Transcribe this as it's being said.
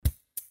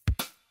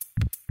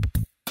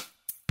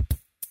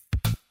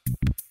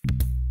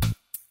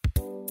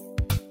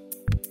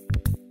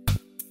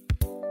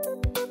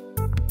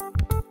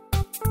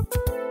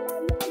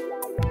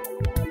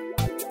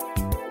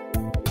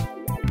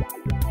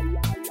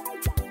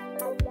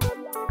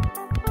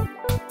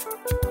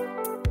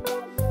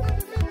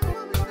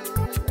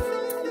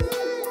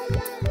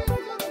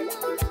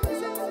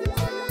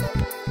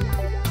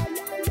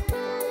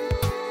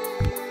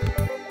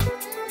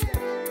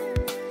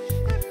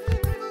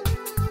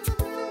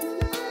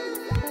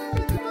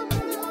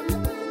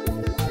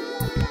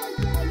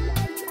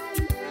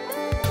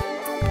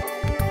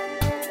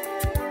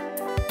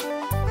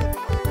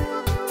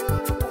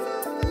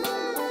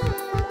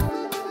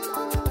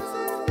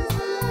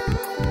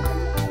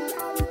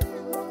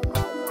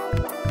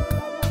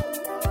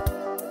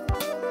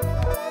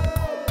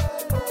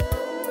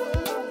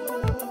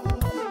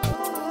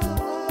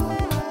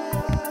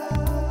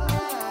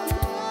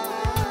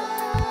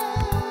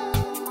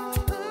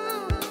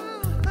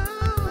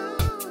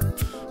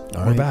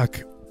We're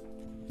back.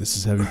 This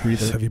is Heavy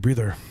Breather. Heavy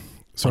Breather.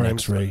 Sorry, on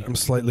X-Ray. I'm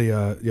slightly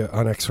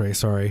on X-Ray.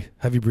 Sorry,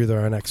 Heavy Breather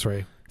on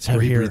X-Ray. It's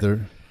Heavy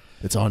Breather.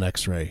 It's on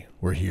X-Ray.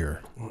 We're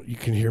here. Well, you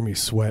can hear me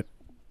sweat.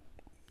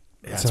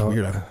 Yeah, it's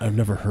weird. I've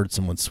never heard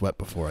someone sweat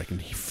before. I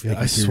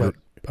sweat.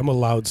 I'm a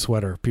loud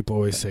sweater. People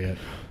always say it.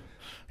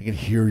 I can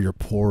hear your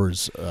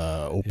pores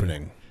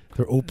opening. Yeah.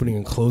 They're opening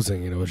and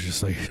closing. It's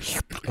just like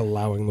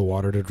allowing the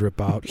water to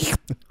drip out.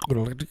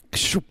 And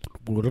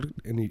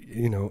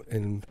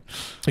and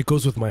it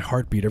goes with my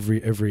heartbeat.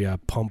 Every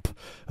pump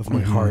of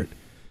my heart.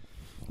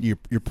 Your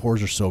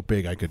pores are so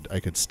big. I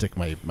could stick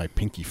my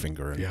pinky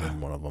finger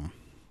in one of them.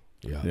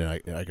 Yeah.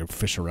 Yeah. I could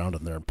fish around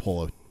in there and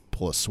pull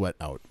a sweat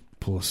out.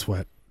 Pull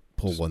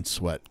one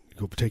sweat.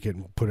 Go take it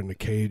and put it in a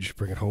cage.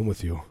 Bring it home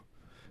with you.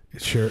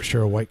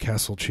 Share a White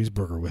Castle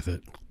cheeseburger with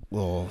it.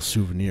 Little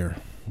souvenir.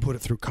 Put it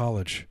through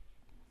college.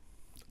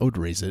 I would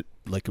raise it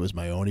like it was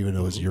my own, even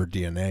though it was your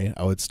DNA.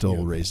 I would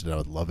still raise it. I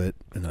would love it,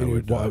 and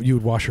you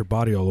would wash your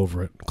body all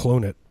over it,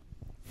 clone it.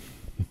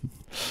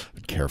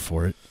 I'd care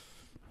for it.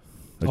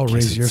 I'll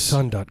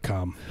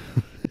raiseyourson.com.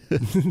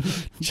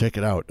 Check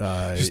it out.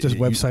 Just a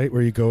website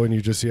where you go and you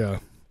just you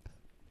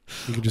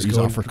can just use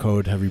go offer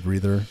code Heavy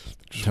Breather,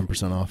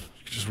 10% off.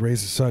 You just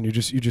raise the sun. You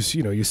just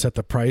you set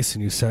the price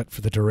and you set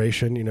for the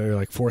duration. You're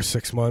like 4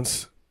 6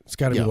 months. It's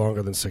got to be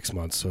longer than 6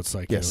 months. So it's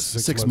like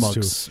 6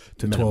 months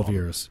to 12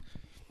 years.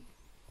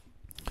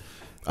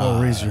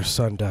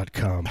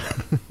 raiseyourson.com.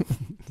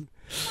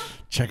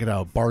 Check it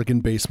out.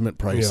 Bargain basement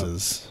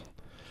prices. Yeah.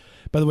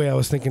 By the way, I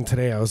was thinking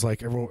today, I was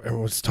like,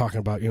 everyone's talking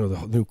about,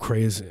 the new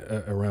craze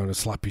around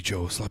Sloppy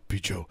Joe, Sloppy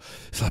Joe,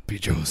 Sloppy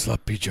Joe,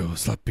 Sloppy Joe,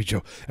 Sloppy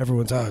Joe.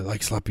 Everyone's, I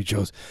like Sloppy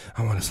Joes.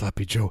 I want a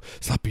Sloppy Joe,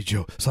 Sloppy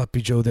Joe,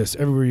 Sloppy Joe this.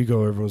 Everywhere you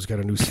go, everyone's got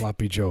a new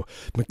Sloppy Joe.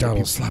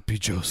 McDonald's, Sloppy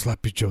Joe,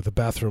 Sloppy Joe. The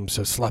bathroom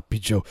says Sloppy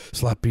Joe,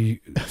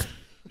 Sloppy.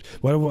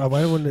 I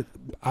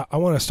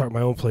want to start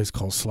my own place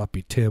called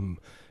Sloppy Tim.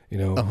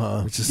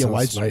 Which just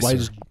sounds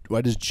nicer. Why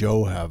does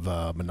Joe have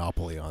a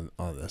monopoly on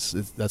this?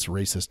 That's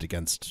racist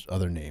against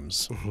other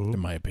names, in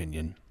my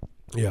opinion.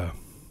 Yeah,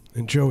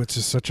 and Joe,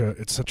 it's such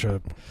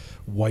a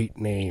white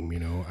name.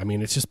 I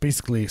mean, it's just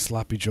basically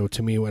Sloppy Joe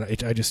to me. When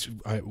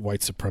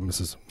white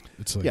supremacism.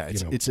 It's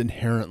like it's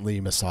inherently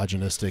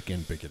misogynistic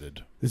and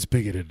bigoted. It's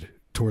bigoted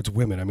towards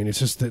women. I mean, it's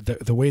just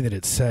the way that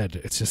it's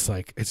said. It's just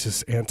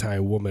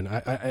anti-woman.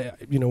 I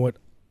you know what?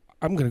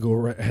 I'm going to go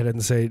right ahead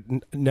and say,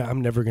 no,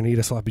 I'm never going to eat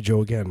a Sloppy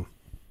Joe again.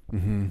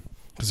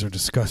 Because they're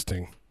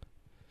disgusting.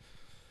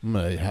 I'm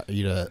going to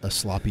eat a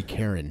Sloppy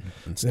Karen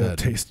instead. Yeah, it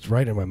tastes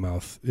right in my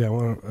mouth. Yeah, I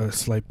want a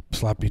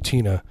Sloppy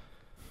Tina.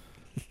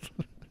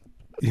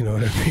 You know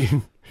what I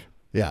mean?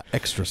 Yeah,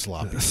 extra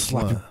sloppy.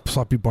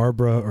 Sloppy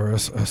Barbara or a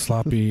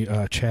sloppy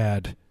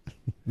Chad.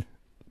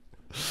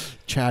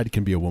 Chad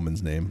can be a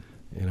woman's name.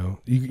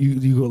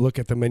 You go look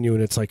at the menu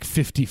and it's like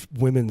 50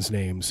 women's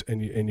names,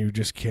 and you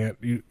just can't.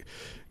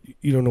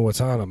 You don't know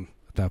what's on them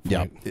at that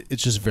point. Yeah,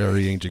 it's just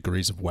varying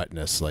degrees of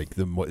wetness. Like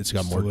it's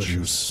got more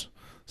juice.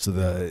 So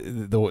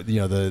the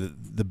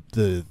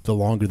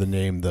longer the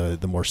name,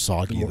 the more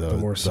soggy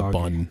the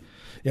bun.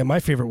 Yeah, my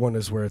favorite one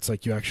is where it's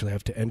like you actually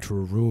have to enter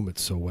a room.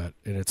 It's so wet,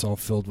 and it's all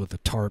filled with the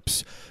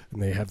tarps,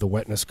 and they have the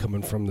wetness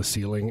coming from the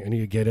ceiling, and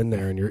you get in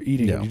there and you're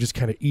eating, and you just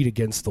kind of eat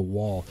against the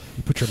wall.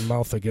 You put your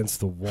mouth against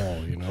the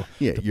wall,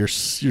 Yeah, you're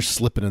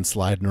slipping and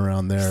sliding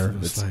around there.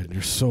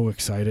 You're so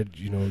excited.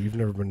 You've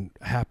never been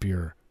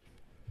happier.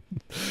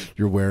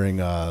 You're wearing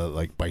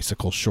like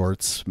bicycle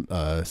shorts,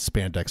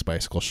 spandex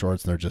bicycle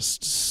shorts, and they're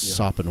just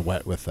sopping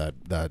wet with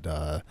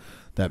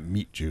that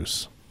meat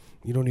juice.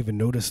 You don't even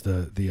notice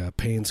the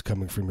pains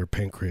coming from your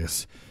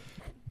pancreas,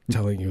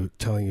 telling you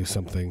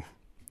something.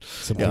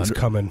 Something's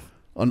coming.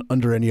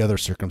 Under any other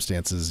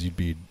circumstances, you'd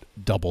be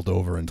doubled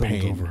over in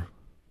pain.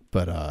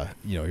 But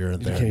you're in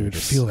there. You can't even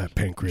feel that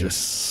pancreas.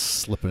 Just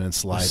slipping and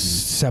sliding.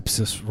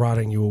 Sepsis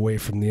rotting you away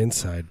from the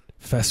inside,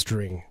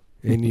 festering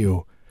in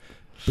you.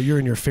 But you're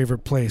in your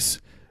favorite place.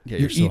 Yeah,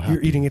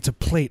 you're eating. It's a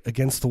plate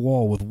against the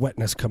wall with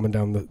wetness coming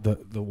down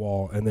the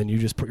wall, and then you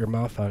just put your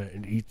mouth on it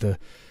and eat the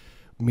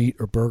meat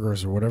or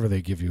burgers or whatever they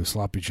give you.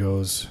 Sloppy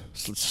Joes.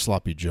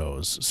 Sloppy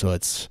Joes. So a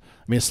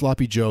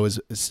Sloppy Joe is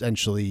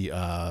essentially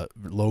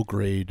low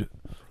grade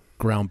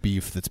ground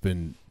beef that's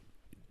been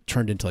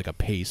turned into like a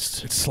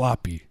paste. It's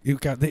sloppy.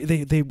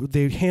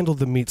 They handled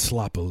the meat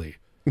sloppily.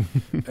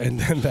 And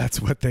then that's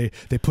what they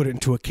put it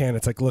into a can.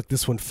 It's like, look,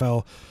 this one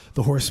fell.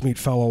 The horse meat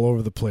fell all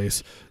over the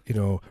place.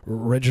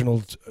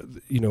 Reginald,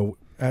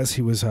 as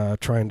he was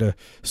trying to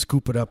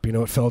scoop it up,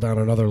 it fell down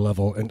another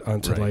level and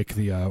onto like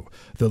the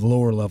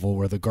lower level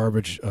where the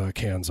garbage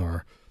cans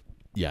are.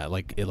 Yeah,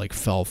 like it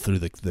fell through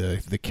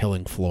the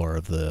killing floor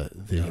of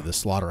the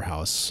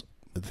slaughterhouse,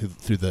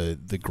 through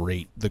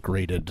the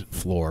grated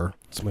floor.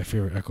 It's my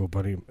favorite Echo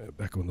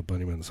and the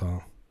Bunnymen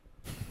song.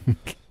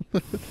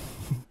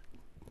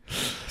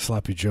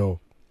 Sloppy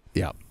Joe.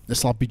 Yeah, the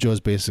Sloppy Joe is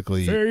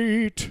basically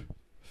fate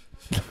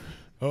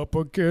up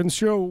against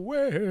your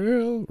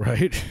will.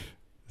 Right?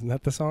 Isn't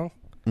that the song?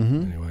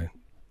 Mm-hmm. Anyway,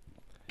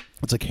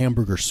 it's like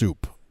hamburger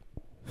soup.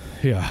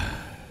 Yeah.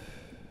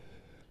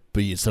 But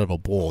but instead of a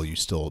bowl, you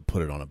still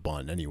put it on a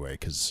bun anyway,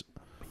 because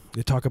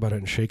They talk about it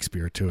in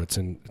Shakespeare too. It's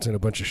in a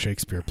bunch of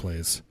Shakespeare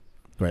plays.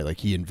 right, like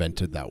he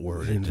invented that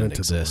word. He It didn't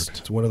invented the word. exist.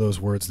 It's one of those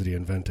words that he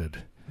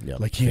invented. Yeah,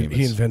 Like he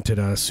invented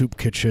a soup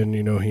kitchen.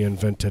 You know, he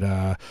invented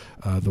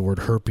the word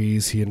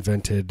herpes. He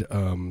invented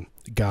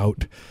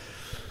gout.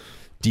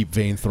 deep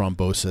vein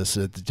thrombosis.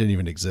 It didn't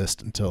even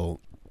exist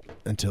until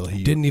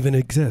he Didn't even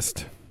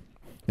exist.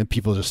 and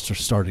people just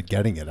started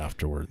getting it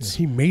afterwards.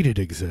 He made it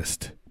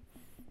exist.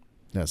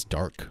 That's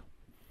dark.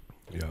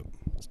 Yep.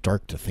 It's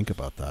dark to think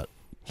about that.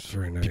 It's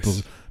very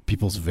nice.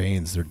 People's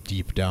veins, they're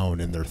deep down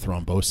in their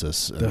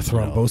thrombosis. They're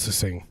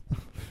thrombosising.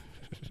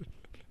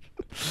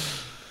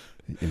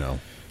 You know,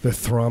 They're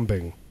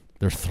thrombing.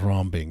 they're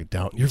thrombing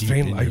down. Your deep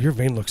vein, in your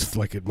vein looks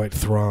like it might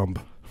throb.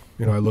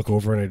 You know, I look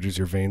over and I just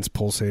your veins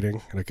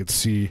pulsating, and I could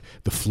see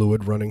the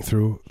fluid running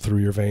through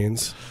your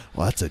veins.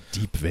 Well, that's a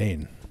deep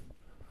vein.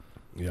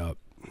 Yep.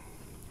 You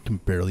can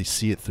barely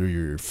see it through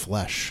your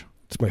flesh.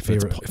 It's my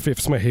favorite.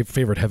 It's my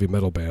favorite heavy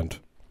metal band.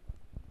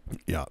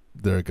 Yeah,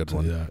 they're a good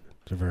one. Yeah,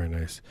 they're very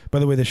nice. By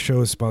the way, this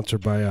show is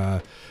sponsored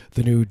by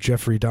the new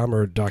Jeffrey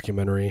Dahmer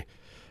documentary.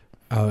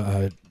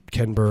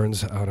 Ken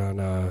Burns out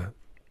on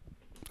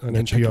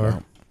Check it NPR.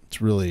 out.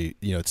 It's really,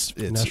 it's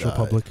National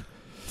Public.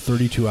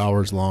 32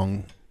 hours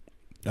long.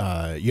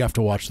 You have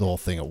to watch the whole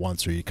thing at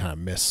once, or you kind of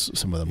miss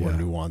some of the more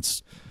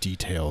nuanced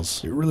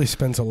details. It really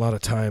spends a lot of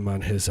time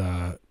on his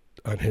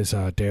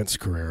dance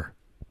career.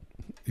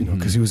 You know,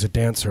 because he was a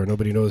dancer.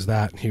 Nobody knows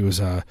that. He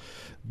was a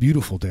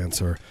beautiful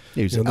dancer.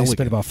 Yeah, they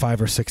spent about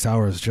 5 or 6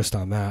 hours just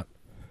on that.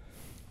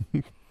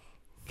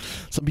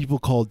 Some people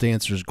call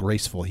dancers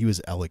graceful. He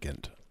was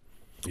elegant.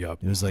 Yep.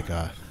 It was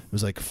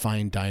like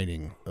fine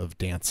dining of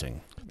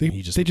dancing. They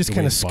just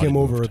kind of skim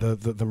over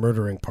the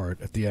murdering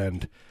part at the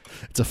end.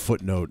 It's a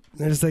footnote.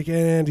 They're just like,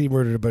 and he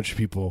murdered a bunch of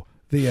people.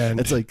 The end.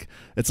 It's like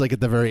at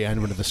the very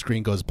end when the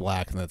screen goes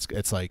black, and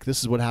it's like,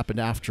 this is what happened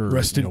after.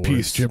 Rest in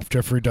peace,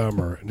 Jeffrey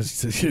Dahmer. And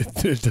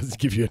it doesn't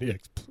give you any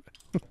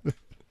explanation.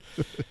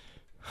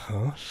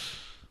 Huh?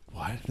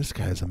 What? This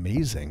guy is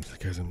amazing. This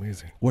guy's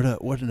amazing. What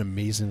an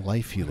amazing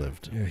life he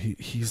lived. Yeah,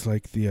 he's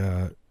like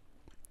the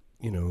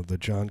the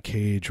John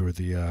Cage or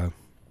the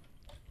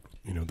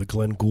the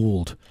Glenn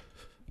Gould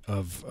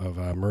of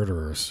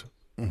murderers.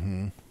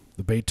 Mm-hmm.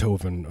 The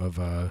Beethoven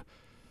of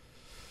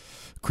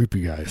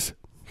creepy guys.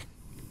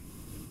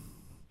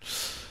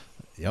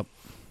 Yep,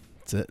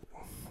 that's it.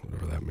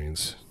 Whatever that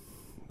means.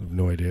 I have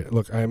no idea.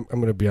 Look, I'm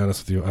going to be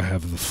honest with you. I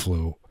have the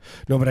flu.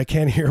 No, but I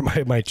can't hear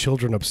my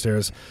children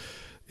upstairs,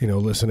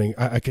 listening.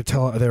 I could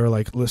tell they were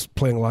like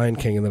playing Lion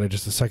King, and then the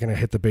second I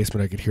hit the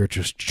basement, I could hear it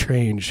just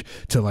change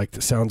to like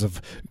the sounds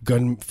of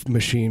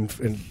machine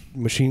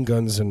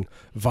guns and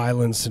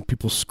violence and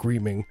people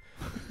screaming.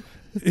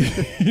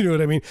 You know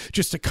what I mean?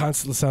 Just a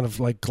constant sound of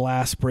like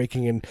glass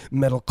breaking and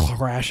metal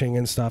crashing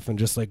and stuff, and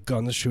just like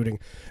guns shooting.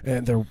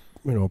 And they're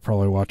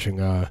probably watching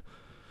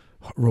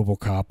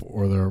RoboCop,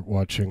 or they're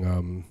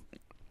watching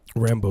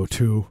Rambo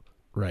 2.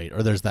 Right.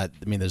 Or there's that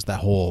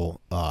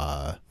whole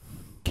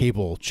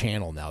cable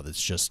channel now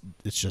that's just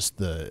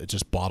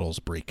bottles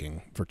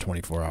breaking for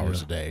 24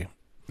 hours a day.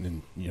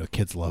 And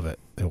kids love it.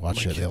 They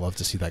watch it. They love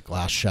to see that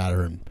glass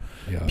shatter, and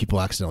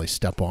people accidentally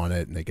step on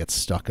it and they get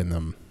stuck in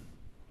them.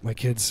 My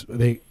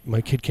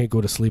kid can't go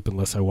to sleep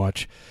unless I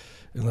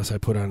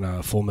put on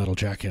a Full Metal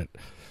Jacket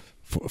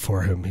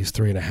for him. He's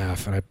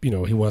 3.5,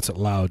 and he wants it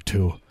loud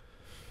too.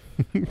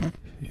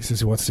 He says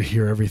he wants to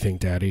hear everything,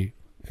 Daddy.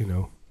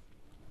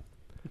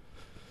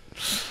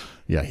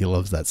 Yeah, he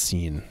loves that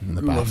scene in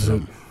the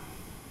bathroom.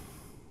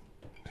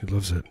 He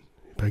loves it.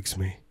 He begs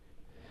me.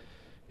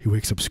 He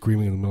wakes up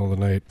screaming in the middle of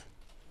the night,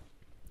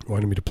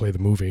 wanting me to play the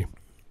movie.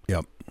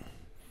 Yep.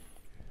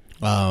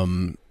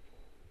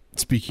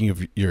 Speaking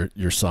of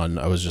your son,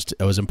 I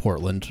was in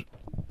Portland,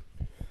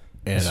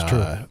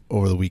 and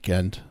over the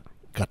weekend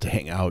got to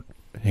hang out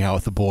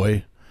with the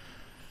boy,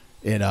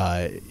 and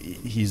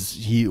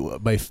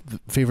my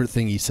favorite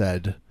thing he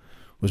said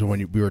was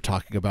when we were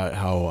talking about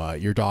how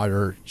your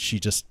daughter, she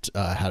just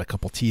had a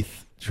couple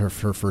teeth, her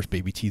first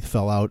baby teeth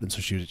fell out, and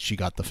so she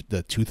got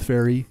the tooth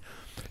fairy,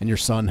 and your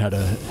son had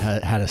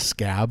a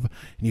scab,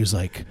 and he was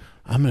like,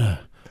 I'm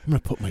gonna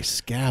put my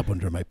scab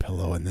under my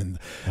pillow, and then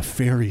a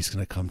fairy's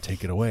gonna come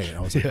take it away. And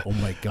I was like, oh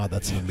my God,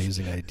 that's an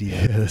amazing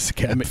idea. Yeah, the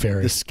scab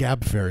fairy. The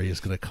scab fairy is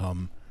gonna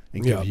come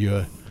and give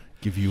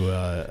you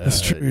a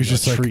That's true. He's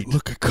just treat. like,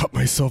 look, I cut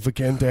myself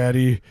again,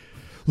 Daddy.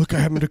 Look, I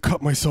happen to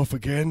cut myself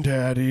again,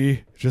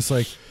 Daddy. Just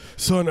like,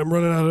 son, I'm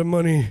running out of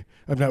money.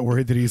 I'm not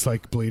worried that he's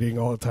like bleeding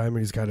all the time and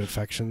he's got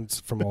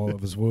infections from all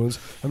of his wounds.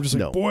 I'm just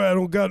like, boy, I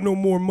don't got no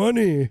more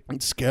money.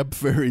 Scab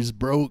fairy's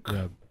broke.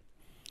 Yeah.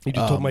 He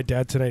just told my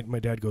dad tonight. My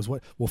dad goes,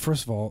 "What?" Well,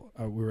 first of all,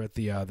 we were at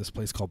the this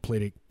place called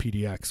Playdate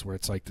PDX, where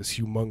it's like this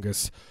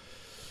humongous,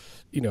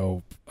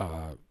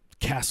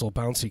 castle,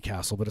 bouncy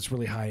castle, but it's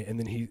really high. And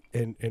then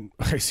and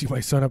I see my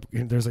son up,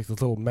 and there's like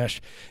this little mesh,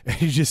 and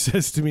he just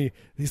says to me,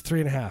 he's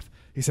 3.5.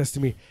 He says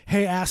to me,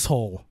 "Hey,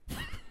 asshole."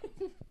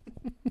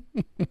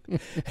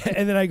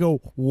 And then I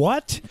go,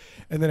 what?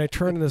 And then I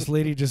turn and this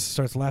lady just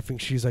starts laughing.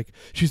 She's like,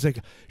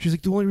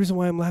 the only reason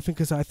why I'm laughing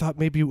because I thought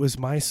maybe it was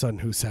my son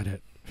who said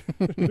it.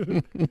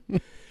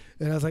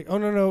 And I was like, oh,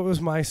 no, it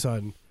was my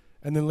son.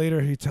 And then later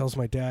he tells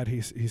my dad,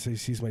 he says he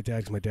sees my dad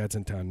because my dad's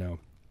in town now.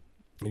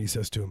 And he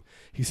says to him,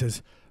 he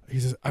says,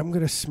 I'm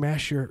going to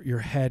smash your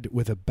head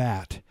with a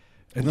bat.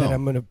 And then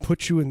I'm going to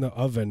put you in the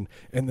oven,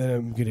 and then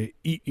I'm going to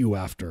eat you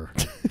after.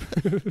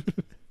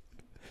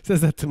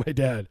 Says that to my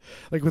dad,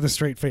 like with a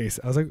straight face.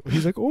 I was like,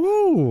 he's like,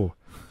 oh,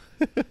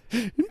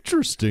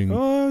 interesting.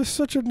 Oh,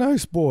 such a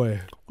nice boy.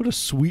 What a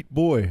sweet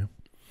boy.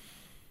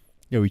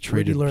 Yeah, we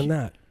traded. Where did you learn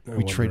that?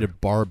 We traded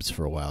barbs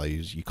for a while.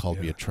 You called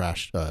me a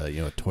trash,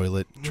 a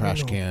toilet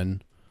trash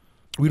can.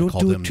 We don't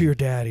do it to your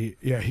dad.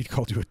 He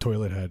called you a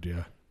toilet head.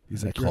 Yeah,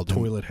 he's like, you're a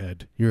toilet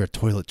head. You're a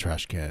toilet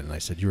trash can, and I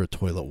said, you're a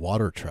toilet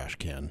water trash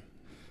can.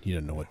 He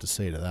didn't know what to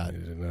say to that. He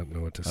did not know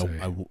what to say.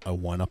 I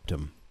one-upped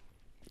him.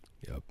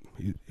 Yep,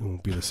 he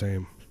won't be the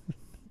same.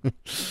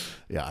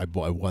 Yeah, I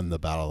won the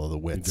battle of the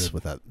wits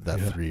with that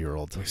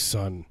 3-year-old. My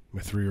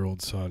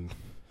 3-year-old son.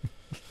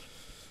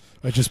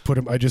 I just put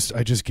him. I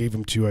just gave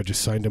him to you. I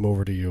just signed him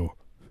over to you.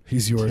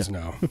 He's yours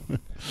now.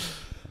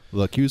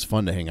 Look, he was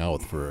fun to hang out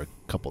with for a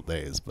couple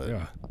days, but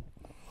yeah.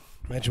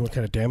 Imagine what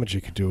kind of damage you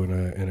could do in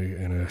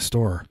a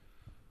store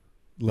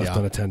left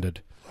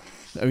unattended.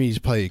 I mean, he's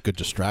probably a good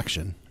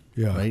distraction.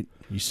 Yeah. Right?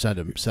 You set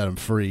him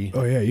free.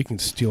 Oh, yeah. You can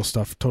steal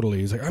stuff totally.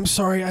 He's like, I'm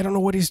sorry. I don't know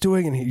what he's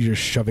doing. And he's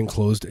just shoving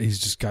clothes. He's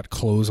just got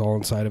clothes all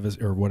inside of his,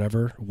 or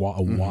whatever,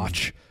 a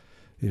watch.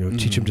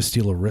 Teach him to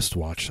steal a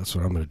wristwatch. That's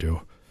what I'm going to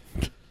do.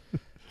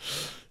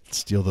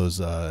 Steal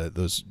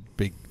those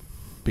big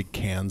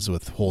cans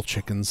with whole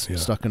chickens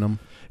stuck in them.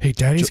 Hey,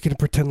 Daddy's going to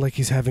pretend like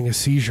he's having a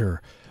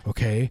seizure,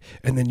 okay?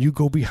 And then you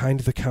go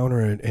behind the counter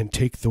and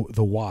take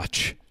the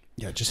watch.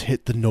 Yeah, just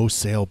hit the no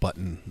sale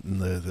button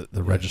and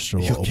the register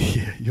will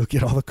open. You'll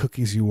get all the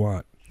cookies you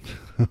want.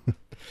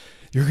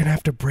 You're going to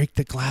have to break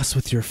the glass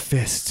with your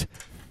fist.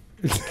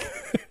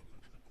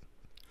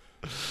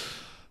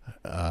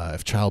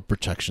 If Child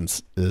Protection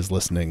is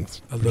listening,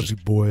 I love you,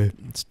 boy.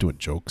 It's doing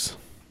jokes.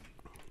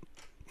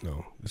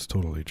 No, it's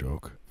totally a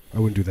joke. I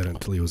wouldn't do that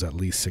until he was at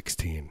least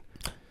 16.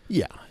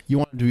 Yeah, you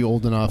want him to be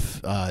old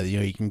enough.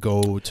 You can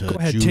go to. Go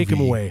ahead, juvie. take him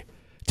away.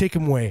 Take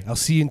him away. I'll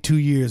see you in 2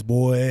 years,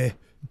 boy.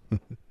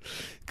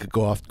 Could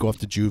go off to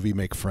juvie,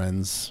 make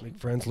friends.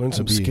 Learn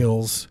some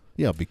skills.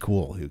 Yeah, it'd be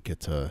cool. He'd get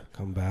to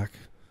come back.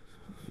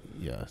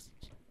 Yeah,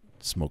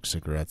 smoke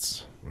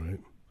cigarettes. Right.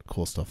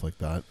 Cool stuff like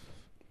that.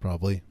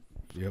 Probably.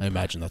 Yep. I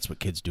imagine that's what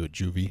kids do at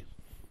juvie.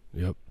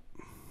 Yep.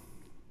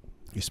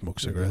 You smoke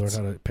cigarettes. They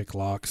learn how to pick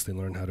locks. They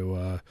learn how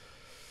to,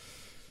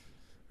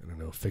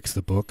 fix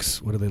the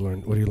books. What do they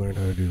learn? What do you learn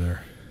how to do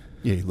there?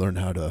 Yeah, you learn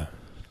how to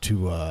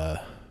learn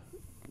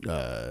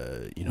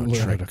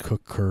how to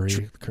cook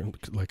curry,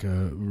 like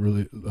a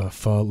really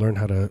pho. Learn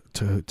how to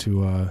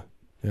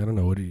I don't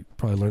know. You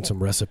probably learn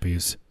some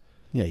recipes.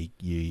 Yeah,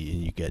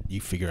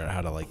 you figure out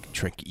how to like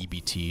trick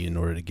EBT in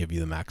order to give you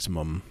the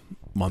maximum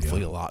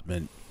monthly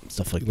allotment,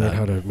 stuff like that. Learn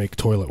how to make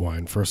toilet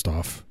wine first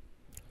off.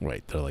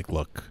 Right, they're like,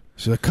 look.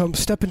 So like, come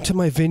step into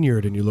my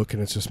vineyard, and you look,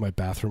 and it's just my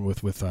bathroom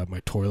with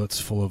my toilets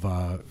full of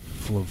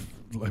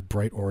like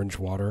bright orange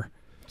water.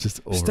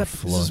 Just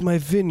overflow. This is my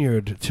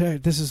vineyard.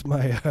 This is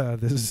my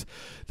this.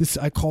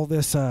 I call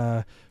this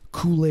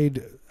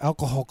Kool-Aid,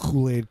 alcohol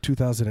Kool-Aid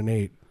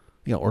 2008.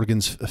 Yeah,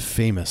 Oregon's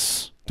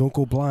famous. Don't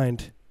go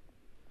blind.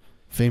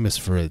 Famous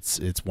for its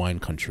wine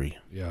country.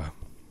 Yeah.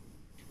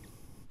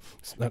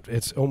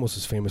 It's almost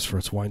as famous for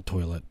its wine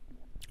toilet.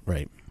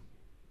 Right.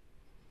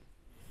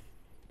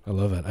 I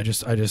love it.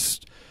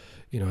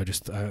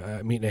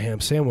 I'm eating a ham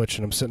sandwich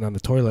and I'm sitting on the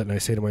toilet and I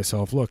say to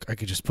myself, look, I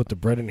could just put the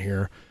bread in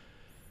here,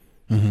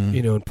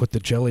 and put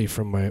the jelly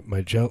from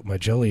my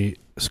jelly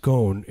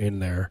scone in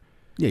there.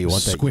 Yeah, you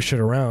want that. Squish it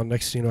around.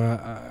 Next thing you know,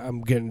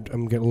 I'm getting a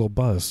little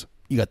buzz.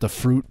 You got the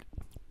fruit.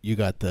 You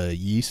got the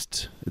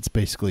yeast. It's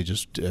basically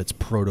it's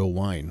proto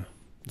wine.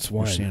 It's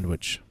wine. Your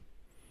sandwich.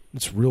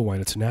 It's real wine.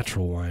 It's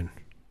natural wine.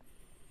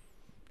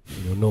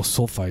 No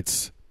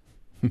sulfites.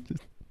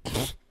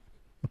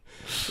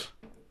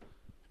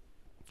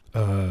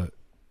 I've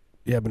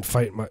been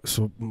fighting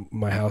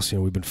my house.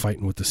 We've been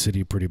fighting with the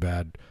city pretty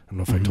bad. I don't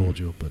know if I told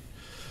you, but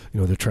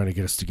they're trying to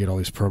get us to get all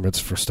these permits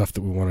for stuff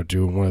that we want to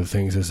do. And one of the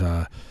things is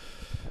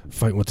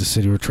fighting with the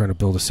city. We're trying to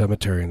build a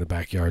cemetery in the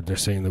backyard. They're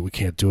saying that we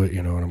can't do it.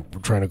 And I'm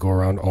trying to go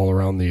all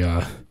around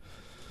the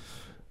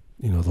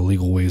the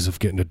legal ways of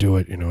getting to do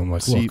it. I'm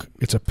like, look,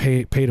 it's a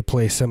pay to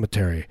play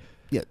cemetery.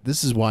 Yeah,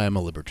 this is why I'm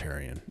a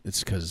libertarian.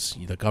 It's because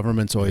the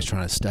government's always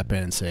trying to step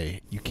in and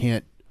say you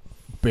can't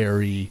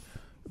bury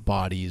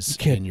bodies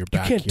in your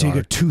backyard. You can't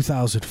dig a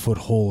 2,000-foot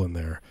hole in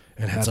there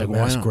and have a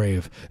mass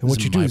grave. And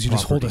what you do is you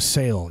just hold a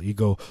sale. You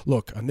go,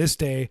 look, on this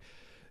day,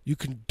 you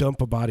can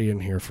dump a body in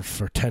here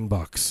for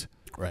 $10.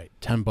 Right,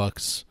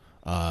 $10.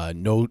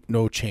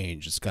 No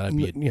change. It's got to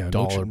be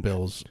dollar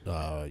bills.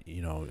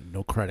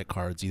 No credit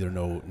cards either.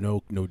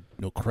 No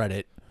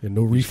credit. And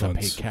no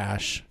refunds. Pay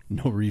cash.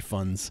 No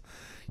refunds.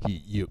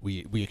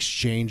 We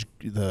exchange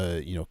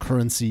the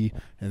currency,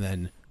 and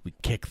then We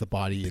kick the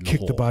body in the Kick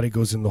hole. the body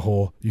goes in the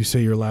hole. You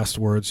say your last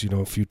words.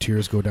 A few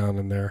tears go down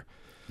in there.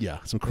 Yeah,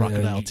 some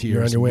crocodile tears.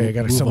 You're on your way. I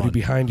got somebody on.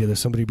 behind you. There's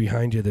somebody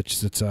behind you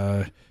that's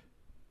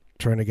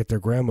trying to get their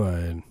grandma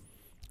in.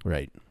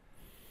 Right.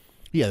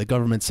 Yeah, the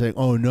government's saying,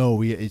 "Oh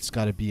no, it's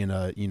got to be in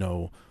a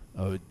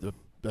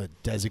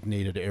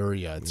designated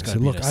area. It's got to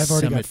be look, in a I've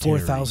already got cemetery."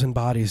 4,000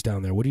 bodies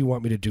down there. What do you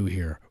want me to do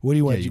here? What do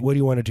you want? What do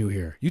you want to do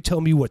here? You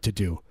tell me what to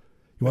do.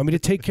 You want me to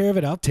take care of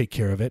it? I'll take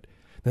care of it.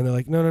 Then they're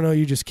like, no,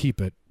 you just keep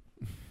it.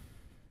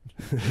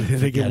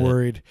 They get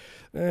worried.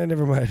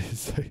 Never mind.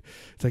 It's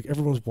like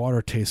everyone's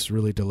water tastes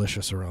really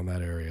delicious around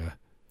that area.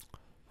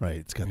 Right.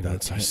 It's got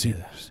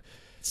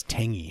it's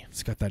tangy.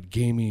 It's got that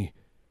gamey.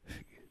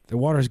 The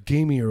water's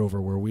gamier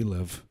over where we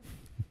live.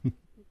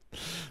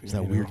 There's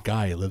that weird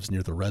guy who lives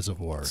near the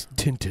reservoir. It's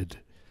tinted.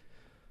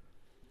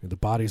 The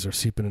bodies are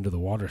seeping into the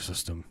water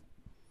system.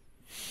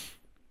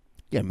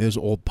 Yeah, I mean, there's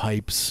old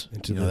pipes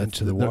into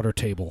the water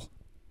table.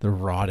 They're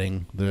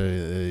rotting.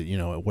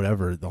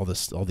 Whatever.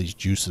 All these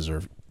juices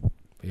are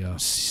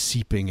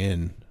seeping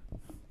in.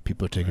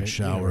 People are taking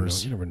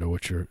showers. You never know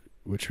what you're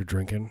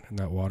drinking in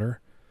that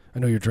water. I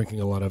know you're drinking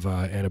a lot of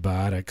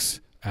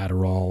antibiotics,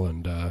 Adderall,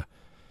 and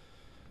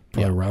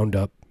probably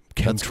Roundup,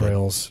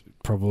 chemtrails.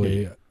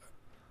 Probably,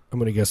 I'm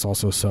going to guess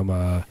also some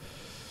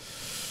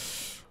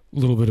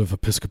little bit of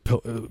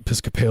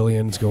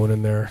Episcopalians going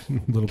in there.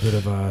 A little bit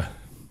of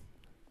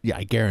Yeah,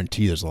 I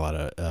guarantee there's a lot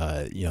of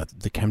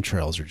the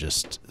chemtrails are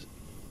just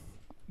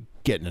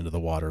getting into the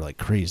water like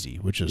crazy,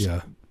 which is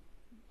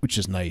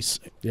nice.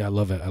 Yeah, I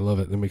love it.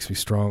 It makes me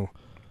strong.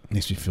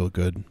 Makes me feel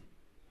good.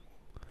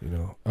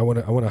 I want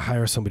to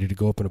hire somebody to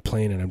go up in a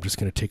plane, and I'm just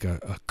going to take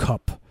a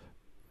cup,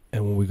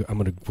 and when we're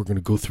going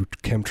to go through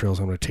chemtrails.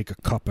 I'm going to take a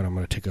cup, and I'm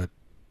going to take a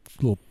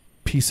little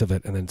piece of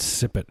it, and then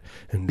sip it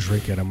and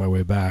drink it on my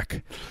way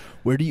back.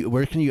 Where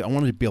can you? I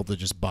want to be able to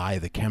just buy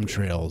the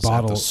chemtrails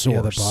bottle, at the source.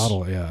 Yeah, the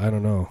bottle. Yeah, I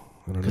don't know.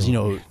 Because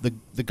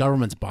the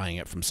government's buying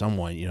it from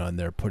someone, and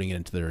they're putting it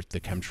into the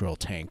chemtrail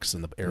tanks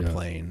in the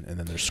airplane, and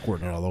then they're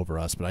squirting it all over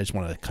us. But I just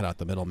want to cut out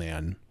the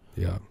middleman.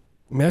 Yeah.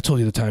 I mean, I told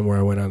you the time where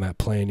I went on that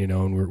plane,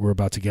 and we're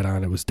about to get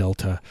on. It was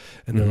Delta,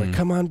 and they're like,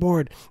 "Come on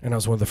board," and I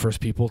was one of the first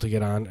people to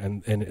get on,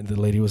 and the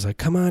lady was like,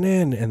 "Come on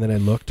in," and then I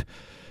looked.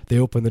 They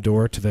opened the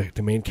door to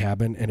the main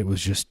cabin, and it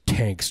was just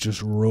tanks,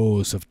 just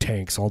rows of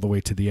tanks all the way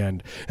to the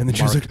end. And then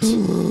she was like,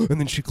 and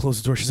then she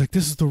closed the door. She's like,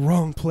 "This is the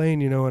wrong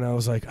plane," And I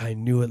was like, "I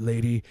knew it,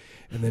 lady."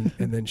 And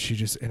then she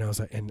just, and I was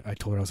like, and I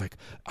told her, I was like,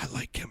 "I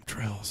like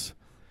chemtrails."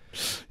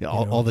 Yeah,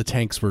 all the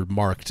tanks were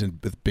marked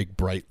with big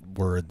bright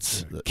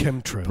words.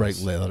 Chemtrails.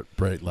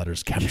 Bright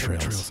letters,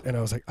 chemtrails. And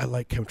I was like, "I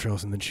like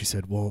chemtrails." And then she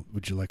said, "Well,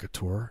 would you like a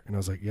tour?" And I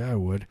was like, "Yeah, I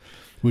would."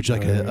 Would you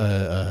like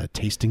a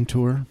tasting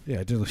tour?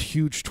 Yeah, I did a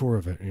huge tour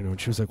of it, and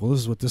she was like, "Well,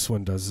 this is what this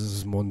one does. This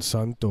is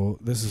Monsanto.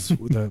 This is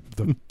the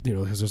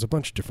because there's a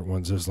bunch of different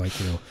ones. There's like,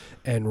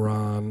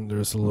 Enron.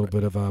 There's a little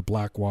bit of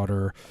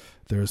Blackwater.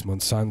 There's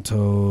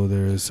Monsanto.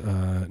 There's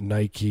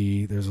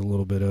Nike. There's a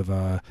little bit of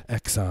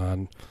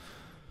Exxon."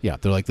 Yeah,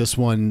 they're like, this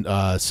one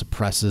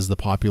suppresses the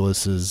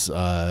populace's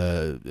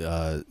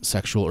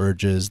sexual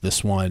urges.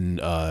 This one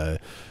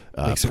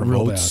makes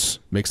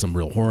them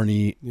real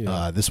horny.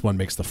 Yeah. This one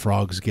makes the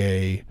frogs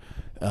gay.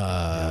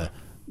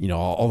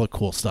 All the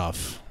cool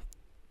stuff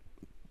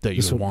that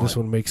you want. This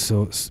one makes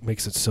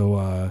it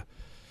so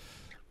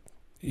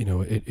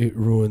it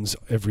ruins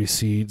every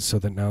seed, so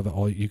that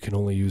now you can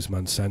only use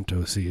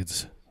Monsanto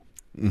seeds.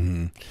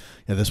 Mm-hmm.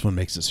 Yeah, this one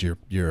makes it so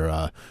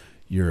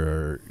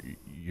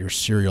your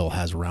cereal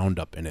has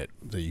Roundup in it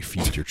that you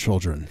feed your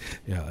children.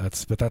 Yeah,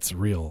 that's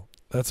real.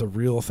 That's a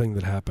real thing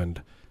that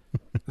happened.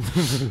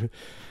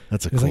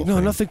 That's a cool thing.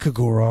 No, nothing could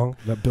go wrong.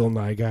 That Bill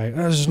Nye guy.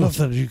 There's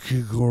nothing you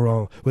could go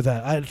wrong with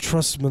that. I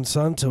trust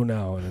Monsanto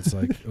now, and it's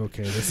like,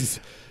 okay, this is.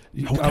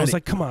 I was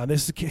like, come on,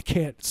 this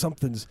can't.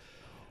 Something's.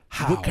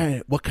 How?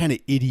 What kind of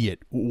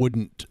idiot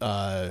wouldn't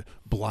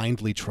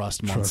blindly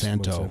trust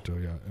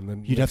Monsanto? Yeah, and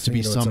then you'd have to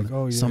be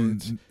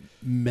some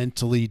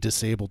mentally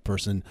disabled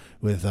person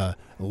with a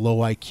low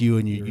IQ,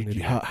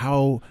 and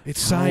how it's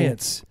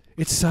science.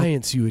 It's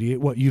science, you idiot.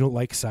 What, you don't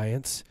like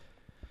science?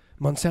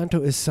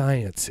 Monsanto is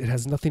science. It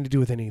has nothing to do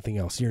with anything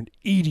else. You're an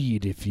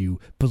idiot if you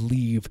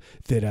believe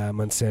that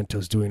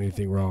Monsanto's doing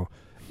anything wrong.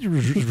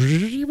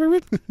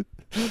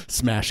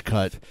 Smash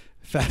cut.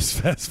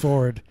 Fast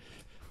forward.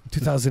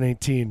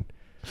 2018.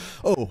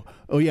 Oh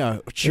yeah.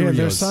 Cheerios. Yeah,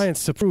 there's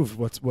science to prove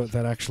what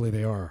that actually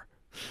they are.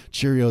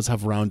 Cheerios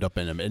have Roundup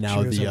in them, and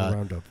now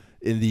Roundup.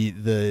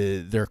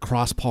 They're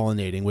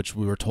cross-pollinating, which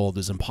we were told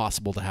is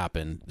impossible to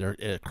happen.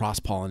 They're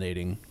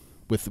cross-pollinating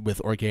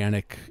with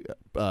organic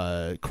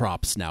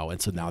crops now, and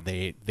so now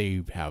they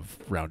have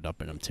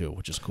Roundup in them too,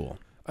 which is cool.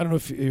 I don't know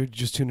if you're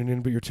just tuning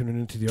in, but you're tuning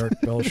into the Art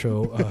Bell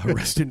Show.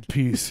 Rest in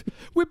peace.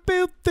 We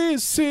built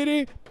this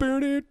city. We're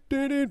going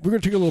to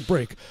take a little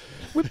break.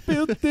 We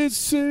built this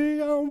city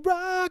on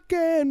rock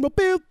and roll.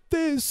 Built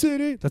this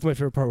city. That's my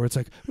favorite part where it's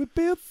like, we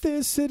built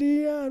this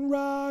city on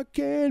rock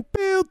and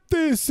built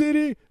this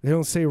city. They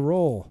don't say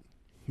roll.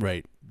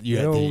 Right. They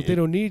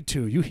don't need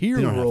to. You hear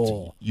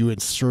roll. You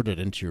insert it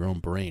into your own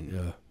brain.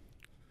 Yeah.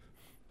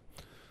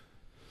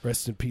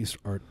 Rest in peace,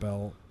 Art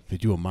Bell. They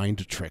do a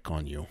mind trick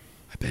on you.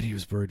 I bet he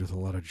was buried with a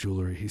lot of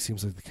jewelry. He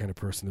seems like the kind of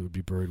person that would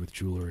be buried with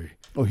jewelry.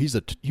 Oh,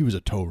 he was a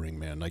toe ring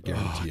man. I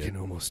guarantee I can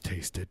almost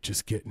taste it.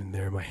 Just getting in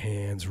there, my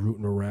hands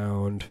rooting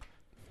around.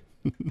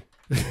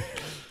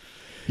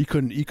 He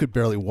could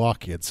barely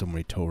walk. He had so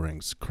many toe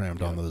rings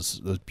crammed on those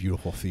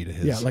beautiful feet of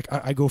his. Yeah, like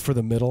I go for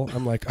the middle.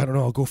 I'm like, I don't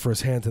know, I'll go for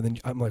his hands. And then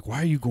I'm like,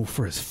 why are you go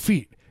for his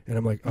feet? And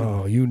I'm like,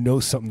 oh, you know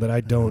something that I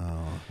don't.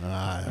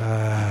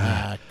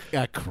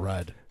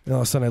 Crud. And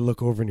all of a sudden I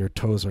look over and your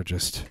toes are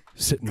just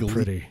sitting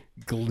pretty.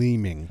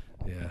 Gleaming.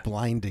 Yeah.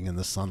 Blinding in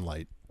the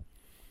sunlight.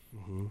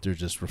 Mm-hmm. They're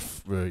just,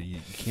 you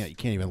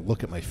can't even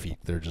look at my feet.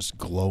 They're just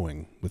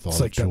glowing with all the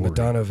jewelry. It's like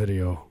that Madonna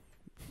video.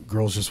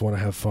 Girls just want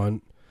to have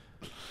fun.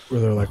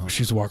 Where they're like,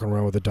 she's walking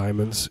around with the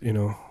diamonds, you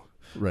know.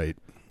 Right.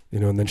 You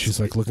know, and then she's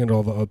like looking at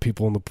all the other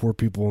people and the poor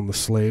people and the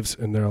slaves,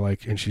 and they're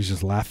like, and she's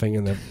just laughing,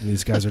 and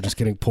these guys are just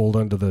getting pulled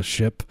onto the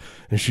ship,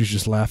 and she's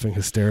just laughing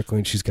hysterically,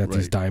 and she's got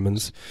these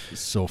diamonds. It's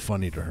so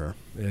funny to her.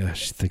 Yeah,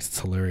 she thinks it's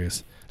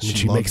hilarious. And then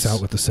she makes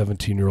out with a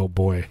 17-year-old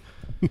boy,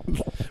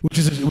 which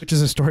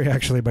is a story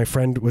actually. My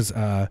friend was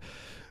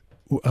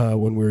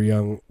when we were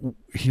young.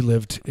 He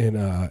lived in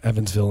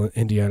Evansville,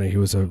 Indiana. He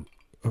was a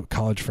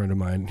college friend of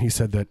mine. He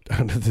said that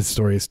this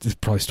story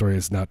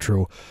is not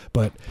true,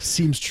 but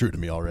seems true to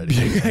me already.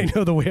 I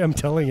know the way I'm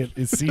telling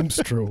it seems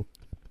true.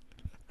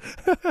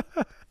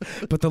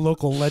 But the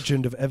local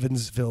legend of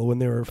Evansville, when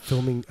they were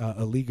filming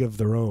A League of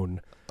Their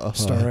Own,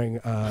 starring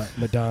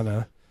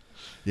Madonna.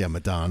 Yeah,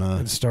 Madonna.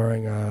 And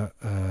starring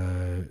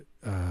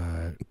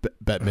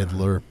Bette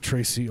Midler,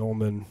 Tracy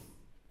Ullman,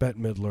 Bette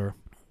Midler,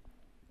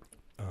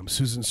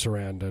 Susan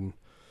Sarandon.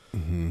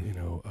 Mm-hmm. You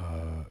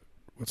know,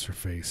 what's her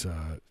face?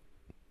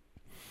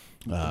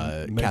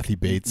 Kathy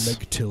Bates,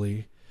 Meg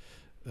Tilly,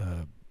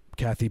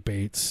 Kathy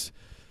Bates,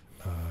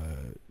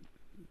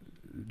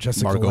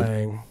 Jessica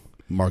Lange,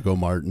 Margot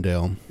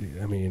Martindale.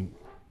 I mean,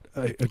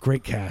 a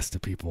great cast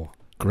of people.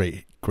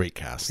 Great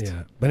cast.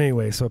 Yeah, but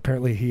anyway, so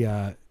apparently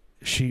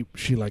she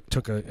like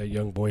took a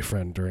young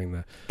boyfriend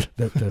during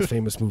the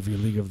famous movie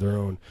League of Their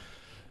Own,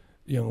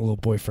 young little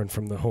boyfriend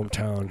from the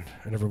hometown,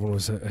 and everyone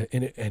was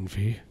in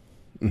envy.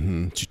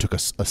 Mm-hmm. She took a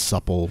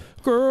supple.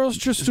 Girls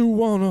just do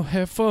wanna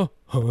have fun.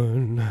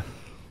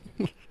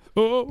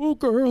 Oh,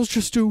 girls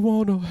just do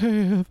wanna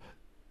have.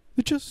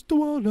 They just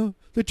wanna.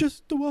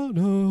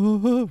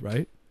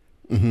 Right?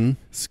 Mm-hmm.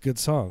 It's a good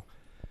song.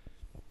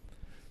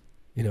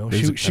 You know,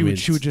 she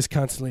would just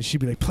constantly. She'd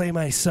be like, "Play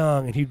my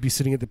song," and he'd be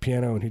sitting at the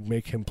piano, and he'd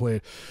make him play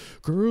it.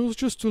 Girls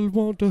just still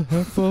want to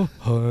have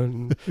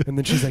fun, and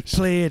then she's like,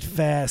 "Play it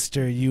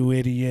faster, you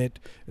idiot!"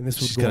 And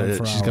this would go on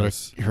for hours. She's got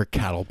her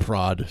cattle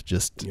prod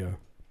just. Yeah.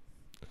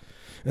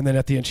 And then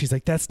at the end, she's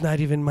like, "That's not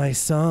even my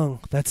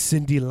song. That's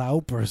Cyndi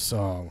Lauper's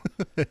song."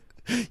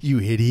 You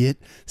idiot!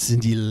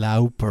 Cyndi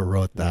Lauper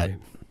wrote that. Right.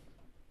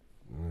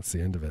 That's the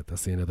end of it.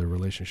 That's the end of their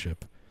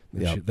relationship.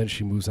 Then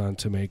she moves on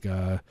to make.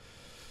 I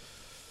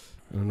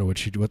don't know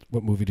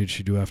what movie did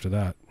she do after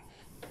that?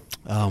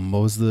 What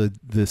was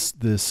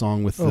the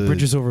song with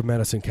Bridges Over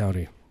Madison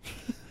County.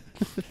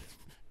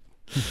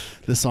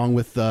 The song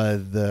with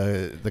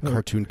the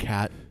cartoon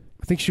cat.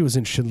 I think she was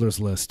in Schindler's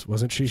List,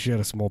 wasn't she? She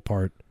had a small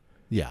part.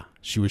 Yeah,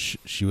 she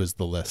was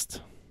the list.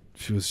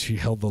 She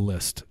held the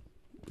list.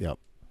 Yep.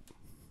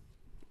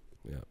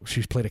 Yeah.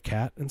 She played a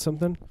cat in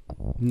something?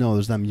 No,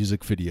 there's that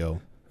music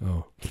video.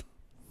 Oh. I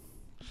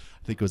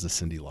think it was a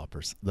Cyndi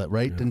Lauper. That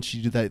right? Yeah. Didn't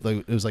she do that? Like,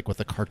 it was like with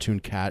a cartoon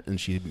cat, and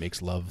she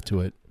makes love to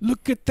it.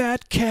 Look at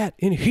that cat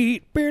in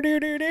heat. Right?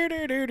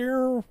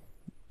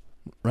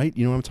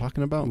 You know what I'm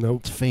talking about?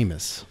 Nope. It's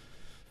famous.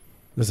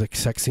 There's a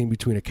sex scene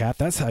between a cat.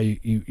 That's how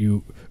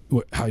you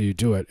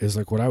do it. Is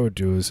like what I would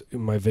do is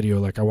in my video,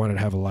 like I wanted to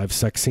have a live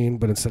sex scene,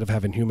 but instead of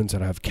having humans,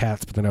 I'd have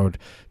cats. But then I would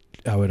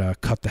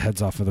cut the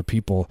heads off of the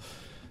people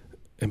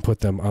and put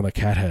them on the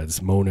cat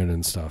heads, moaning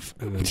and stuff,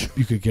 and then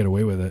you could get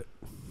away with it.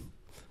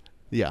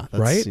 Yeah, that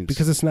right? Seems...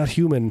 Because it's not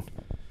human.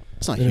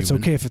 It's not and human. It's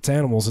okay if it's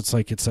animals. It's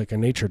like a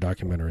nature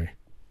documentary.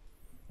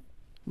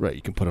 Right.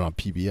 You can put it on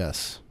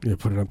PBS. Yeah,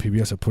 put it on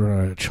PBS. I put it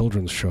on a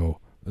children's show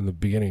in the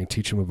beginning and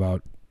teach them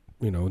about,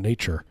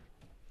 nature.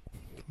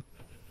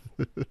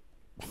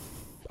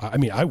 I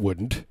mean, I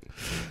wouldn't.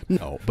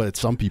 No, but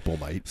some people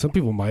might. Some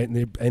people might,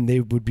 and they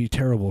would be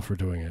terrible for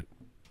doing it.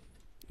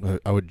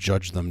 I would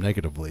judge them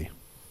negatively.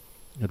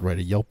 I'd write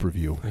a Yelp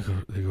review.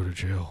 They go to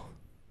jail.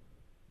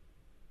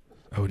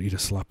 I would eat a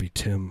sloppy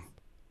Tim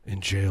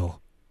in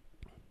jail.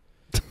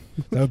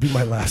 That would be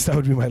my last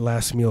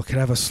meal. Could I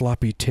have a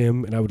sloppy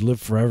Tim, and I would live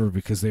forever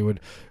because they would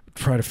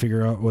try to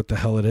figure out what the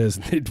hell it is,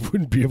 and they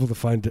wouldn't be able to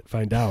find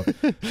out.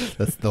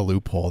 That's the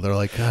loophole. They're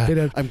like,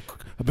 I've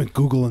been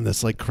Googling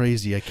this like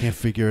crazy. I can't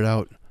figure it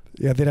out.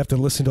 Yeah, they'd have to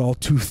listen to all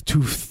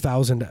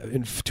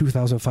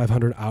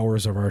 2,500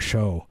 hours of our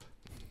show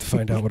to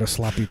find out what a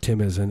sloppy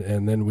Tim is,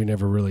 and then we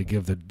never really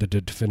give the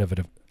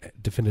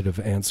definitive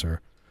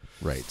answer.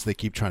 Right. So they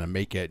keep trying to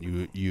make it.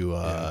 They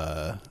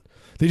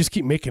just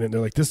keep making it. And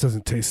they're like, this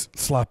doesn't taste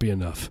sloppy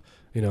enough,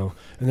 And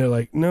they're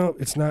like, no,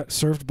 it's not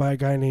served by a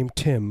guy named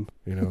Tim.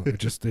 They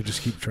just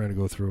keep trying to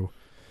go through.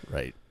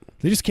 Right.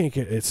 They just can't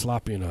get it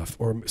sloppy enough,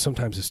 or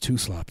sometimes it's too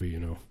sloppy, you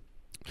know.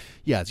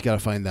 Yeah, it's got to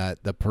find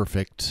the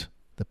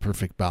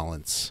perfect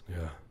balance.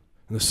 Yeah.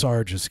 And the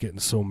Sarge is getting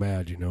so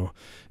mad, you know.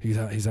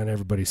 He's on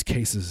everybody's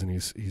cases, and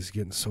he's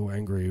getting so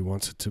angry. He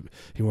wants it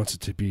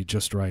to be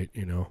just right,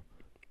 you know,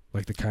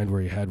 like the kind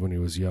where he had when he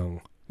was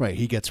young. Right.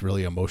 He gets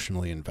really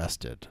emotionally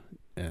invested,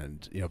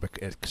 and you know,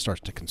 it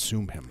starts to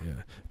consume him.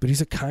 Yeah. But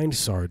he's a kind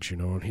Sarge, you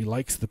know, and he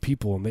likes the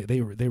people, and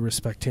they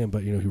respect him.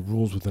 But you know, he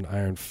rules with an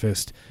iron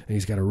fist, and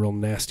he's got a real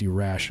nasty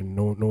rash, and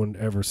no one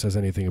ever says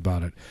anything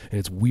about it, and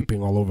it's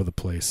weeping all over the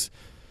place.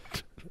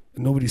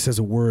 Nobody says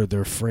a word.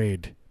 They're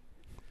afraid.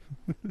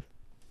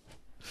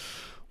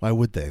 Why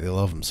would they? They